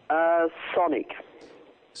is it? Sonic.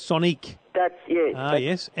 Sonic? That's, yes.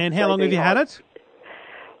 Yes. And how long have you had it?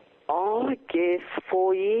 I guess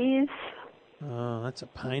 4 years. Oh, that's a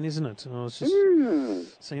pain, isn't it? Oh, it's just...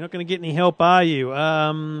 So you're not going to get any help, are you?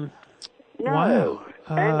 No. Wow.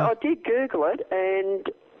 And I did Google it, and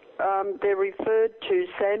they're referred to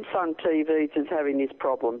Samsung TVs as having this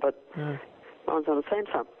problem, but mine's not a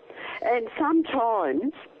Samsung. And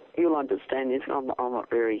sometimes, you'll understand this, I'm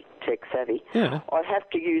not very tech savvy, I have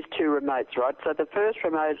to use two remotes, right? So the first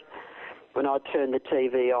remote, when I turn the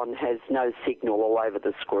TV on, has no signal all over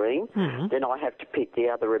the screen. Then I have to pick the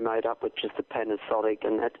other remote up, which is the Panasonic,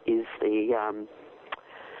 and that is the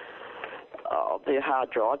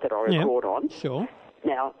hard drive that I record on. Sure.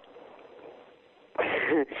 Now,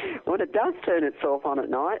 when it does turn itself on at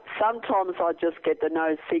night, sometimes I just get the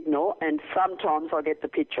no signal, and sometimes I get the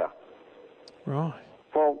picture. Right.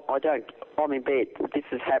 Well, I don't. I'm in bed. This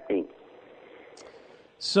is happening.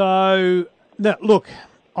 So, now, look...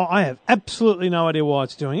 I have absolutely no idea why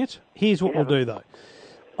it's doing it. Here's what we'll do, though.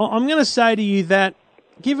 I'm going to say to you that,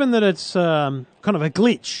 given that it's kind of a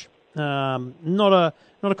glitch, not a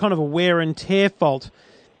kind of a wear and tear fault,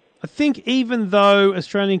 I think even though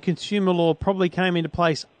Australian consumer law probably came into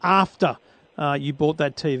place after you bought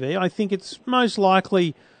that TV, I think it's most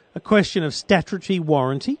likely a question of statutory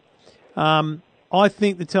warranty. I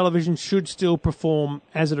think the television should still perform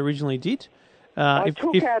as it originally did. I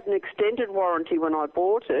took out an extended warranty when I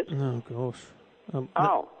bought it. Oh, gosh.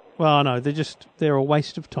 Well, no, they're a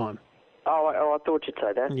waste of time. Oh, I thought you'd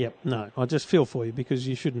say that. Yep, no, I just feel for you because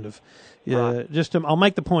you shouldn't have. Right. I'll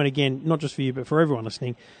make the point again, not just for you but for everyone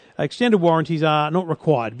listening. Extended warranties are not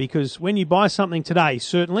required because when you buy something today,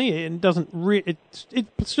 certainly it doesn't. It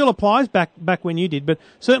still applies back when you did, but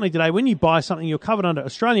certainly today, when you buy something, you're covered under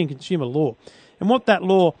Australian consumer law, and what that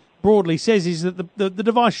law broadly says is that the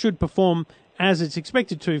device should perform as it's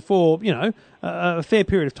expected to for a fair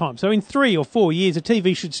period of time. So in 3 or 4 years, a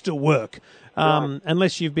TV should still work.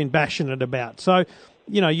 Unless you've been bashing it about. So,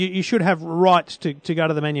 you should have rights to go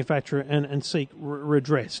to the manufacturer and seek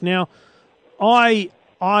redress. Now, I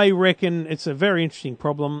reckon it's a very interesting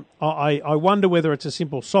problem. I wonder whether it's a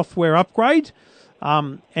simple software upgrade.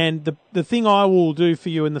 And the thing I will do for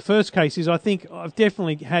you in the first case is I think I've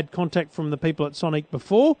definitely had contact from the people at Sonic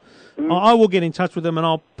before. I will get in touch with them and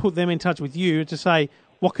I'll put them in touch with you to say,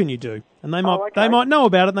 what can you do? And they might know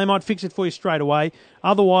about it and they might fix it for you straight away.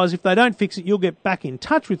 Otherwise, if they don't fix it, you'll get back in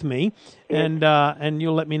touch with me and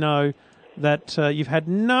you'll let me know that you've had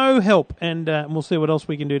no help and we'll see what else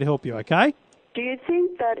we can do to help you, okay? Do you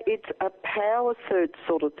think that it's a power surge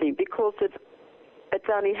sort of thing? Because it's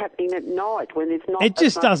only happening at night when there's not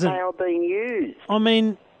as much power being used. I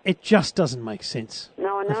mean, it just doesn't make sense.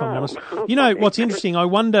 No, I know. If I'm honest. What's interesting, I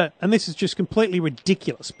wonder, and this is just completely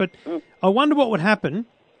ridiculous, but I wonder what would happen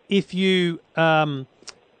if you went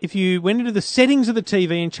into the settings of the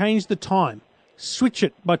TV and changed the time, switch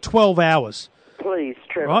it by 12 hours. Please,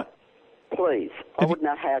 Trevor. Right? Please. I wouldn't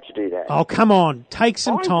know how to do that. Oh, come on. Take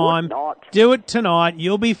some time. Would not. Do it tonight.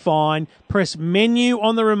 You'll be fine. Press menu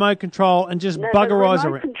on the remote control and just buggerise around. The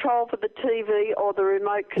remote control for the TV or the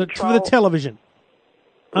remote control? For the television.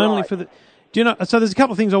 Right. Only for the... So there's a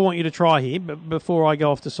couple of things I want you to try here before I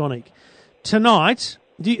go off to Sonic. Tonight...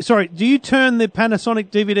 Do you turn the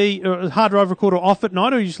Panasonic DVD or hard drive recorder off at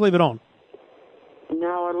night or you just leave it on?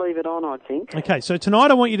 No, I leave it on, I think. Okay, so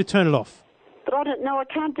tonight I want you to turn it off. But I don't know, I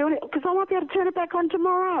can't do it because I won't be able to turn it back on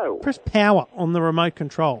tomorrow. Press power on the remote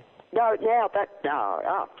control. No.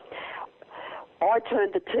 I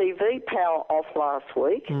turned the TV power off last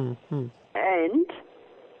week and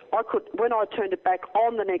when I turned it back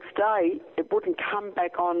on the next day, it wouldn't come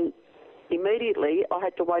back on immediately. I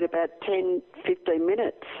had to wait about 10, 15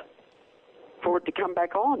 minutes for it to come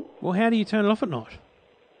back on. Well, how do you turn it off at night?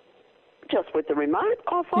 Just with the remote,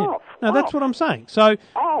 off. No, that's what I'm saying. So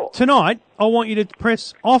tonight, I want you to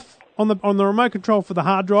press off on the remote control for the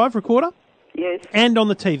hard drive recorder. Yes. And on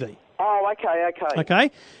the TV. Oh, okay.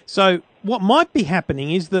 Okay. So what might be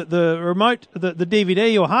happening is that the remote, the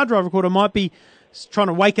DVD or hard drive recorder might be trying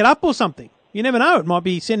to wake it up or something. You never know. It might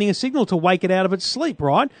be sending a signal to wake it out of its sleep,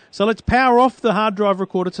 right? So let's power off the hard drive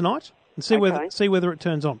recorder tonight and see whether it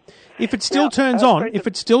turns on. If it still turns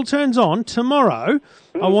on tomorrow,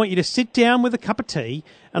 I want you to sit down with a cup of tea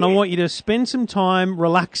and I want you to spend some time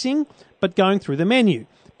relaxing but going through the menu.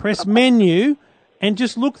 Press menu and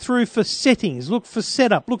just look through for settings, look for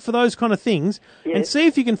setup, look for those kind of things and see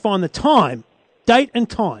if you can find the time, date and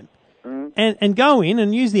time. And go in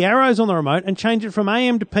and use the arrows on the remote and change it from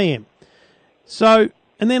AM to PM. So,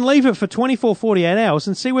 and then leave it for 24, 48 hours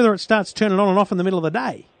and see whether it starts turning on and off in the middle of the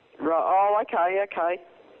day. Right. Oh, okay.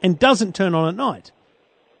 And doesn't turn on at night.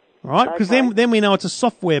 All right? Because then we know it's a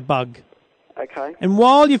software bug. Okay. And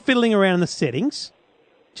while you're fiddling around in the settings,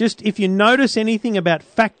 just if you notice anything about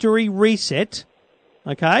factory reset,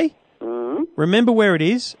 okay, remember where it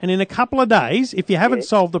is. And in a couple of days, if you haven't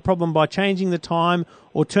solved the problem by changing the time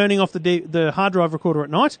or turning off the hard drive recorder at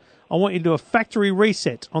night, I want you to do a factory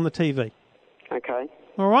reset on the TV. Okay.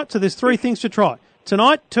 All right, so there's 3 things to try.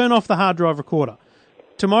 Tonight, turn off the hard drive recorder.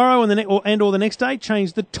 Tomorrow or the next day,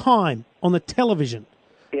 change the time on the television.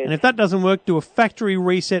 Yes. And if that doesn't work, do a factory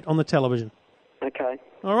reset on the television. Okay.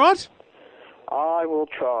 All right? I will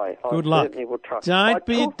try. Good luck. Certainly will try.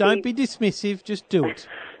 Don't be dismissive. Just do it.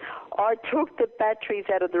 I took the batteries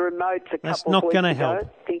out of the remote a That's couple not of weeks going to ago,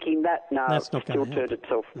 help. thinking that That's not still going to turned help.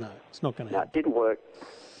 itself. No, it's not going to help. No, it didn't work.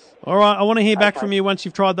 All right, I want to hear back from you once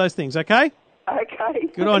you've tried those things, okay? Okay.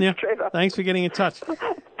 Good on you. Trevor. Thanks for getting in touch.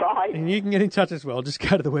 Bye. And you can get in touch as well. Just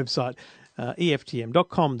go to the website,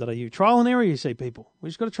 EFTM.com.au. Trial and error, you see, people.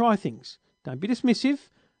 We've just got to try things. Don't be dismissive.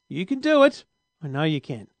 You can do it. I know you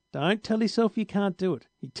can. Don't tell yourself you can't do it.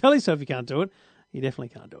 You tell yourself you can't do it, you definitely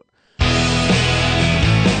can't do it.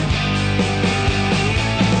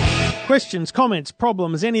 Questions, comments,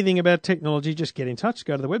 problems, anything about technology, just get in touch.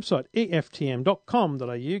 Go to the website, EFTM.com.au.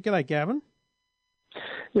 G'day, Gavin.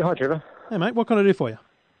 Yeah, hi, Trevor. Hey, mate, what can I do for you?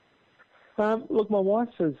 Look, my wife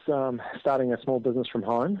is starting a small business from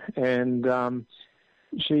home, and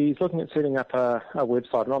she's looking at setting up a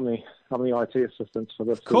website. And I'm the IT assistant for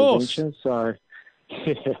this venture. So,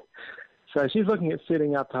 yeah. So she's looking at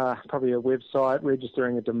setting up probably a website,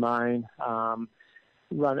 registering a domain,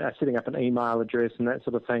 setting up an email address and that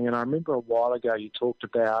sort of thing. And I remember a while ago you talked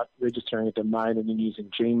about registering a domain and then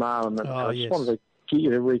using Gmail. And I just wanted to get you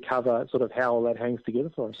to recover sort of how all that hangs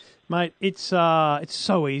together for us. Mate, it's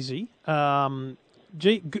so easy.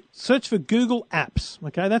 Search for Google Apps,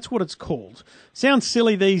 okay? That's what it's called. Sounds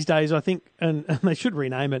silly these days, I think, and they should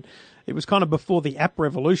rename it. It was kind of before the app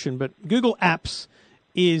revolution, but Google Apps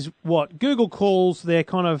is what Google calls their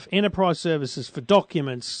kind of enterprise services for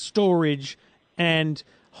documents, storage, and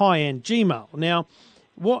high-end Gmail. Now,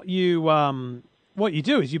 what you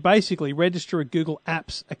do is you basically register a Google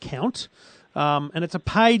Apps account, and it's a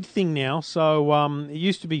paid thing now. So it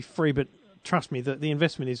used to be free, but trust me, the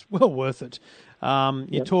investment is well worth it.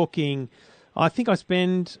 You're talking, I think I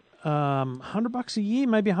spend $100 a year,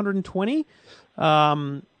 maybe 120,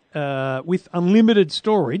 with unlimited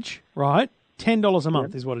storage, right? $10 a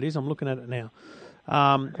month is what it is. I'm looking at it now.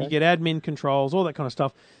 You get admin controls, all that kind of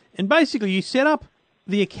stuff, and basically you set up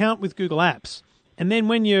the account with Google Apps, and then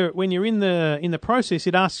when you're in the process,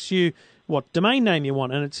 it asks you what domain name you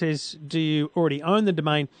want, and it says, do you already own the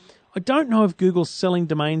domain? I don't know if Google's selling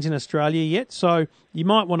domains in Australia yet, so you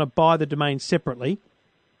might want to buy the domain separately.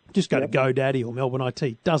 Just go to GoDaddy or Melbourne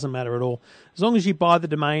IT. Doesn't matter at all. As long as you buy the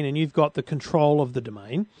domain and you've got the control of the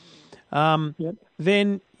domain,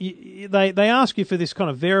 then they ask you for this kind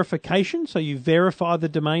of verification. So you verify the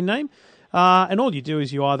domain name. And all you do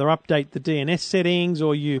is you either update the DNS settings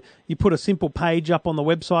or you put a simple page up on the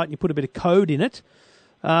website and you put a bit of code in it.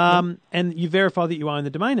 And you verify that you own the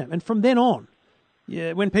domain name. And from then on,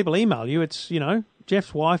 when people email you, it's,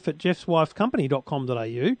 Jeff's wife at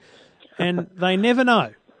jeffswifecompany.com.au, and they never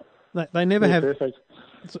know. They never have. Perfect.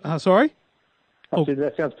 Sorry?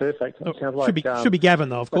 That sounds perfect. It sounds like, should be Gavin,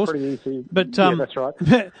 though, of course. Pretty easy. But, that's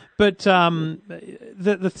right. But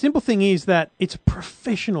the simple thing is that it's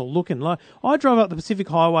professional looking. Like, I drive up the Pacific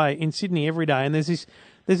Highway in Sydney every day, and there's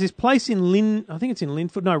this place in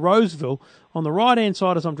Roseville, on the right-hand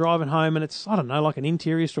side as I'm driving home, and it's, I don't know, like an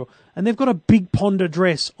interior store, and they've got a Big Pond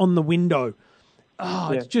address on the window.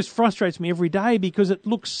 It just frustrates me every day because it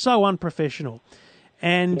looks so unprofessional.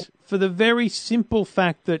 And for the very simple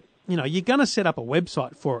fact that, you're going to set up a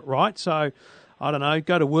website for it, right? So, I don't know,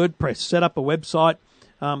 go to WordPress, set up a website,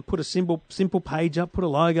 put a simple page up, put a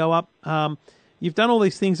logo up. You've done all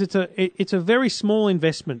these things. It's a very small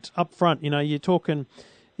investment up front. You're talking,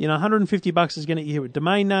 $150 is going to get you a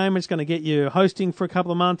domain name. It's going to get you hosting for a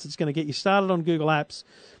couple of months. It's going to get you started on Google Apps.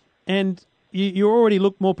 And you already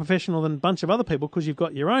look more professional than a bunch of other people because you've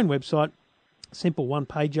got your own website, simple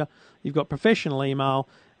one-pager. You've got professional email,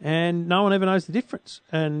 and no one ever knows the difference.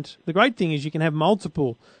 And the great thing is you can have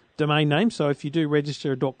multiple domain names. So if you do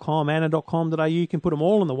register a .com and a .com.au, you can put them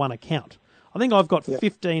all in the one account. I think I've got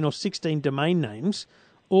 15 or 16 domain names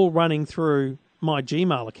all running through my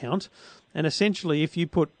Gmail account. And essentially, if you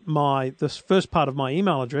put the first part of my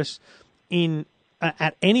email address in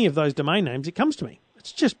at any of those domain names, it comes to me.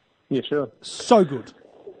 It's just so good.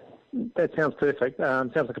 That sounds perfect.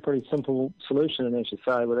 Sounds like a pretty simple solution, and as you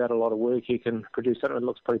say, without a lot of work, you can produce something that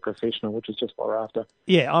looks pretty professional, which is just what we're after.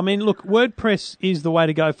 Yeah, I mean, look, WordPress is the way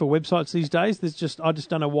to go for websites these days. I just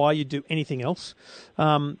don't know why you'd do anything else.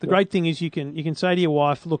 The great thing is you can say to your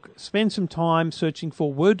wife, look, spend some time searching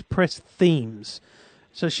for WordPress themes.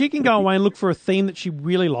 So she can go away and look for a theme that she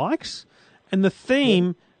really likes, and the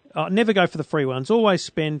theme... never go for the free ones. Always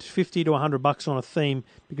spend $50 to $100 on a theme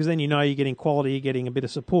because then you're getting quality, you're getting a bit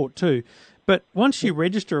of support too. But once you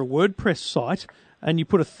register a WordPress site and you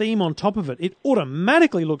put a theme on top of it, it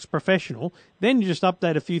automatically looks professional. Then you just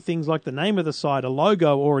update a few things like the name of the site, a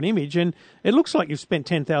logo or an image, and it looks like you've spent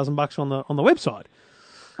 $10,000 on the website.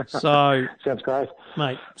 So sounds great,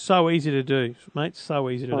 mate. So easy to do, mate. So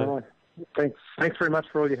easy to do. Right. Thanks very much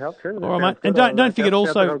for all your help, Trevor. All right, mate. And don't forget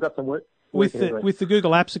also. I've got some work. With the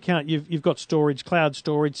Google Apps account, you've got cloud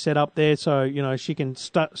storage set up there, so she can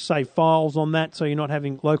save files on that, so you're not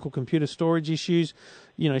having local computer storage issues.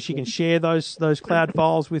 She can share those cloud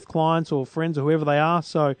files with clients or friends or whoever they are.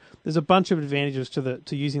 So there's a bunch of advantages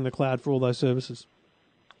to using the cloud for all those services.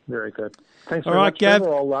 Very good. Thanks very much, Gav.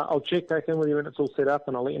 I'll check back in with you when it's all set up,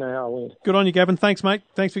 and I'll let you know how I went. Good on you, Gavin. Thanks, mate.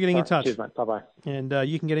 Thanks for getting in touch. Cheers, mate. Bye-bye. And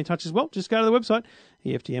you can get in touch as well. Just go to the website,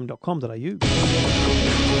 eftm.com.au.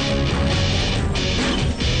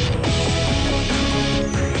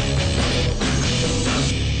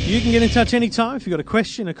 You can get in touch anytime. If you've got a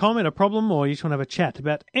question, a comment, a problem, or you just want to have a chat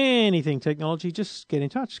about anything technology, just get in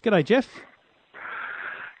touch. G'day, Jeff.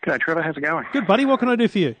 G'day, Trevor. How's it going? Good, buddy. What can I do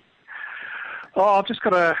for you? Oh, I've just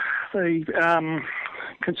got the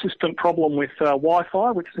consistent problem with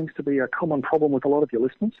Wi-Fi, which seems to be a common problem with a lot of your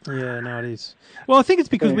listeners. Yeah, no, it is. Well, I think it's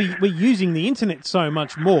because we're using the internet so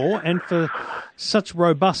much more and for such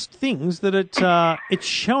robust things that it's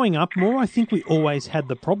showing up more. I think we always had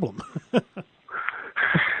the problem.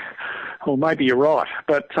 Well, maybe you're right,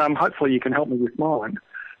 but hopefully you can help me with mine.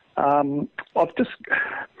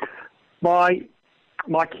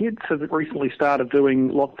 My kids have recently started doing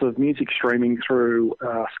lots of music streaming through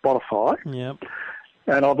Spotify. Yep.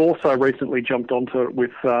 And I've also recently jumped onto it with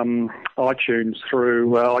iTunes through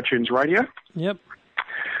iTunes Radio. Yep.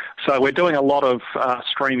 So we're doing a lot of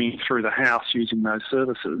streaming through the house using those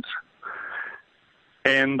services.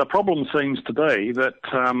 And the problem seems to be that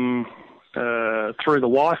through the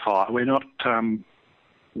Wi-Fi, we're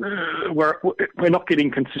not getting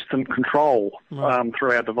consistent control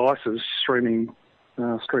through our devices streaming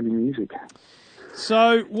music.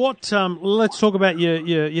 So what? Let's talk about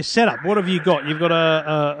your setup. What have you got? You've got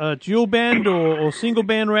a dual band or single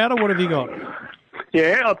band router. What have you got?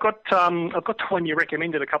 Yeah, I've got the one you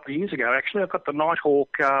recommended a couple of years ago. Actually, I've got the Nighthawk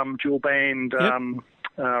dual band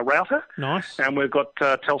router. Nice. And we've got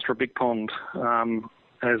Telstra Big Pond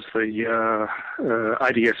as the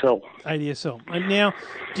ADSL. ADSL. And now,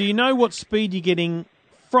 do you know what speed you're getting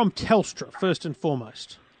from Telstra first and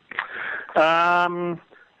foremost?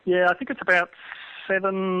 Yeah, I think it's about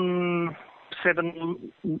 7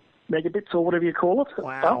 megabits or whatever you call it.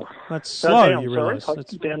 Wow, that's slow. Down, you realise?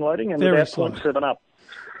 That's downloading, and very about slow. 0.7 up.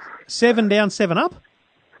 7 down, 7 up?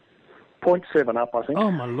 0.7 up, I think.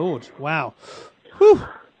 Oh my lord! Wow, whew.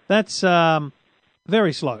 That's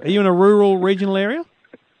very slow. Are you in a rural, regional area?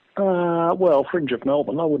 Well, fringe of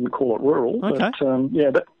Melbourne. I wouldn't call it rural. Okay.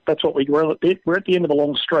 But that's what we're at the end of a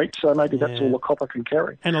long street, so maybe that's all the copper can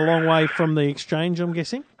carry. And a long way from the exchange, I'm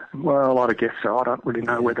guessing? Well, I'd guess so. I don't really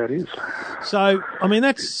know where that is. So, I mean,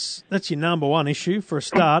 that's your number one issue for a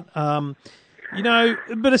start. But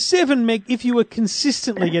a 7 meg, if you were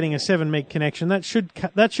consistently getting a 7 meg connection, that should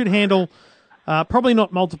handle probably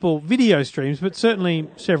not multiple video streams, but certainly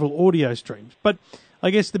several audio streams. But I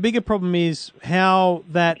guess the bigger problem is how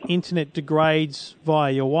that internet degrades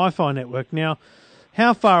via your Wi-Fi network. Now,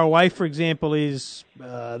 how far away, for example, is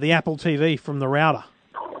the Apple TV from the router?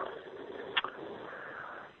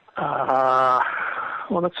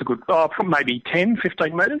 Well, that's a good... maybe 10,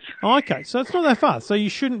 15 metres. Oh, okay, so it's not that far. So you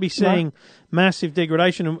shouldn't be seeing massive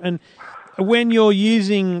degradation. And when you're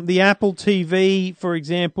using the Apple TV, for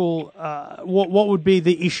example, what would be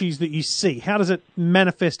the issues that you see? How does it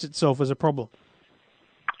manifest itself as a problem?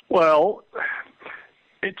 Well,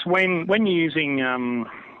 it's when you're using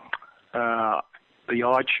the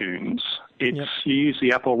iTunes, you use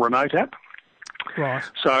the Apple Remote app. Right.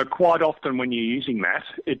 So quite often when you're using that,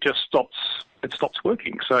 it just stops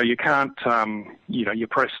working. So you can't, you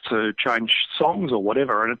press to change songs or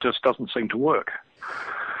whatever, and it just doesn't seem to work.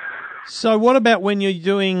 So what about when you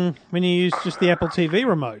use just the Apple TV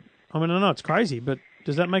remote? I mean, I know it's crazy, but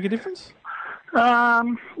does that make a difference?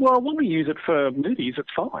 Well, when we use it for movies, it's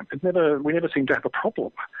fine. We never seem to have a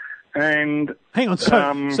problem. And hang on,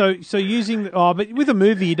 so using but with a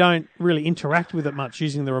movie you don't really interact with it much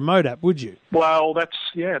using the remote app, would you? Well, that's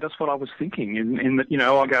what I was thinking. In that,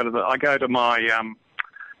 I go to my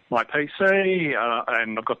my PC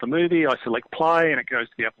and I've got the movie. I select play and it goes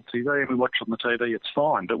to the Apple TV and we watch on the TV. It's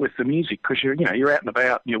fine. But with the music, because you're out and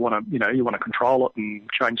about, and you want to control it and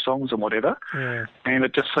change songs and whatever. Yeah. And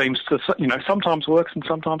it just seems to sometimes works and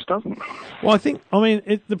sometimes doesn't. Well,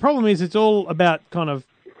 the problem is it's all about kind of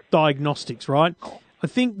diagnostics, right? I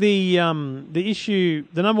think the issue,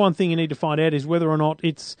 the number one thing you need to find out is whether or not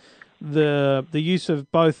it's the use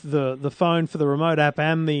of both the phone for the remote app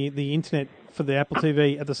and the internet for the Apple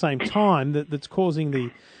TV at the same time that's causing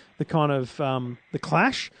the kind of the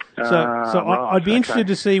clash. I'd be interested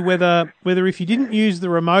to see whether if you didn't use the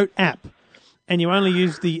remote app and you only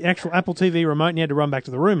used the actual Apple TV remote and you had to run back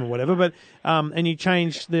to the room or whatever, but and you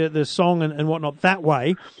changed the song and whatnot that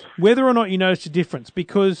way, whether or not you noticed a difference,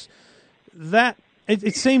 because that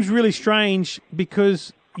it seems really strange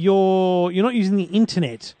because you're not using the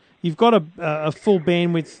internet. You've got a full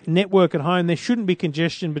bandwidth network at home. There shouldn't be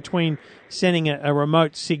congestion between sending a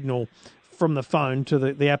remote signal from the phone to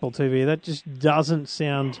the Apple TV. That just doesn't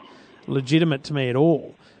sound legitimate to me at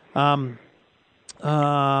all. There's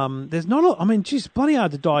not bloody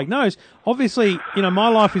hard to diagnose. Obviously, my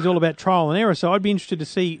life is all about trial and error, so I'd be interested to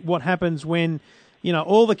see what happens when,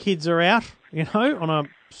 all the kids are out, on a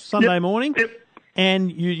Sunday morning,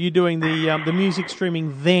 and you're doing the music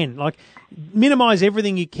streaming then. Like, minimise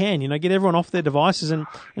everything you can, get everyone off their devices and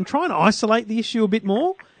try and isolate the issue a bit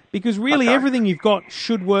more, because really everything you've got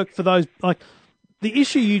should work for those, like, the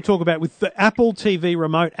issue you talk about with the Apple TV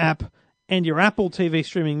remote app and your Apple TV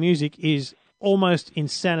streaming music is almost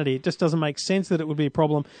insanity. It just doesn't make sense that it would be a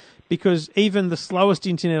problem, because even the slowest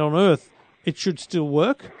internet on earth, it should still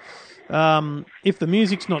work. If the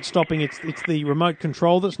music's not stopping, it's the remote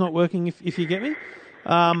control that's not working, if you get me.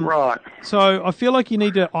 Right. So I feel like you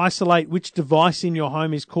need to isolate which device in your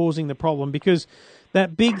home is causing the problem, because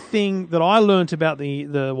that big thing that I learnt about the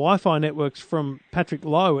Wi-Fi networks from Patrick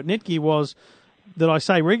Lowe at Netgear was that I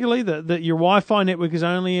say regularly that your Wi-Fi network is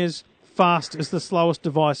only as fast as the slowest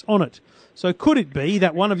device on it. So could it be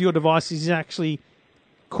that one of your devices is actually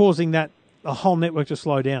causing the whole network to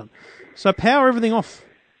slow down? So power everything off,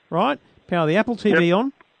 right? Power the Apple TV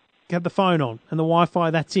on, have the phone on, and the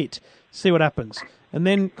Wi-Fi, that's it. See what happens. And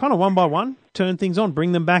then kind of one by one, turn things on,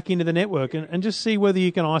 bring them back into the network, and just see whether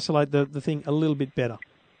you can isolate the thing a little bit better.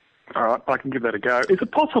 All right, I can give that a go. Is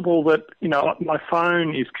it possible that, my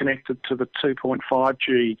phone is connected to the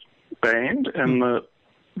 2.5G band and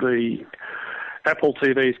the Apple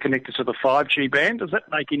TV is connected to the 5G band? Does that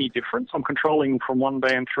make any difference? I'm controlling from one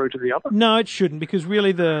band through to the other? No, it shouldn't, because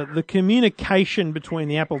really the communication between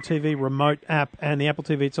the Apple TV remote app and the Apple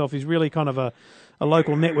TV itself is really kind of a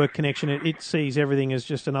local network connection. It sees everything as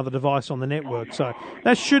just another device on the network. So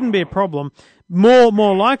that shouldn't be a problem.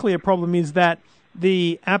 More likely a problem is that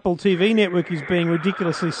the Apple TV network is being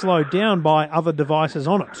ridiculously slowed down by other devices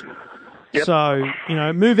on it. Yep. So,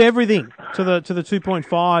 move everything to the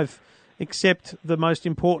 2.5 except the most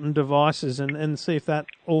important devices and see if that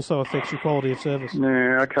also affects your quality of service.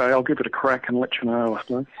 Yeah, okay, I'll give it a crack and let you know.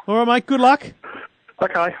 All right, mate, good luck.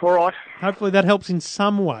 Okay, all right. Hopefully that helps in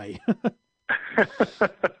some way.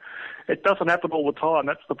 It doesn't happen all the time.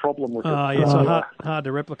 That's the problem with it. Oh, yeah, so hard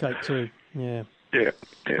to replicate too. Yeah. Yeah.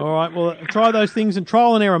 All right, well, try those things and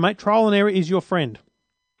trial and error, mate. Trial and error is your friend.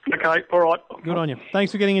 Okay, all right. Good on you.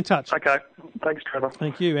 Thanks for getting in touch. Okay, thanks, Trevor.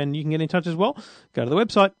 Thank you, and you can get in touch as well. Go to the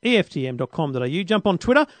website, eftm.com.au. Jump on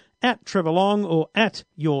Twitter, @TrevorLong or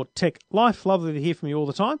 @YourTechLife. Lovely to hear from you all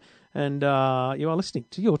the time, and you are listening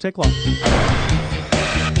to Your Tech Life.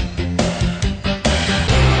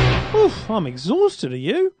 Oof, I'm exhausted, are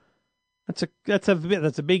you? That's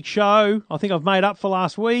a big show. I think I've made up for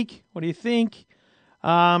last week. What do you think?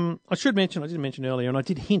 I didn't mention earlier, and I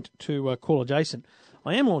did hint to caller Jason.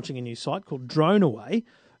 I am launching a new site called Drone Away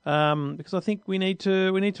because I think we need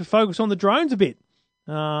to focus on the drones a bit.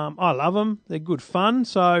 I love them; they're good fun.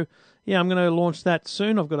 So yeah, I'm going to launch that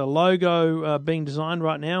soon. I've got a logo being designed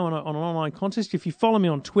right now on an online contest. If you follow me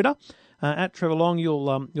on Twitter @TrevorLong,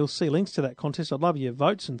 you'll see links to that contest. I'd love your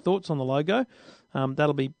votes and thoughts on the logo.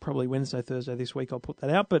 That'll be probably Wednesday, Thursday this week. I'll put that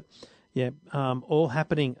out, but. Yeah, all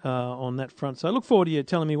happening on that front. So I look forward to you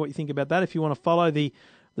telling me what you think about that. If you want to follow the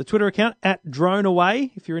Twitter account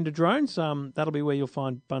 @DroneAway, if you're into drones, that'll be where you'll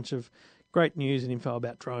find a bunch of great news and info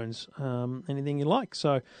about drones, anything you like.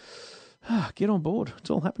 So get on board. It's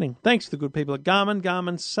all happening. Thanks to the good people at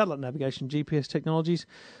Garmin Satellite Navigation GPS Technologies.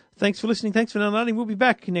 Thanks for listening. Thanks for downloading. We'll be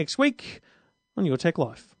back next week on Your Tech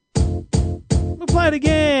Life. We'll play it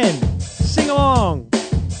again. Sing along.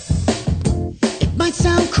 Might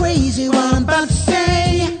sound crazy what I'm about to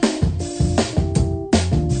say,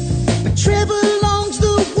 but Trevor Long's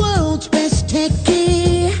the world's best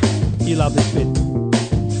techie. You love this bit.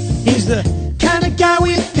 He's the kind of guy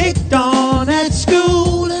we picked on at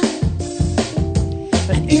school, and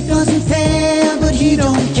it wasn't fair, but he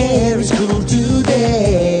don't care. It's cool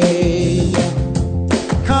today.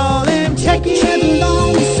 Call him techie. Trevor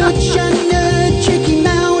Long is such a nerd. Check him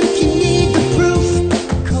out if you need the proof.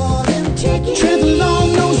 Call him techie. Trevor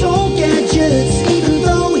Long knows all gadgets, even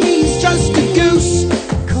though he's just a goose.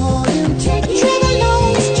 Call him techie. Trevor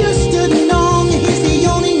Long's just a nong. He's the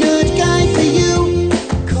only nerd guy for you.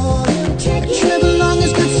 Call him techie. Trevor Long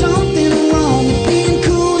has got something wrong. Being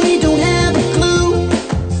cool, he don't have a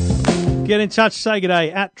clue. Get in touch. Say good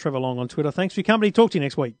day @TrevorLong on Twitter. Thanks for your company. Talk to you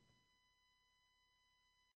next week.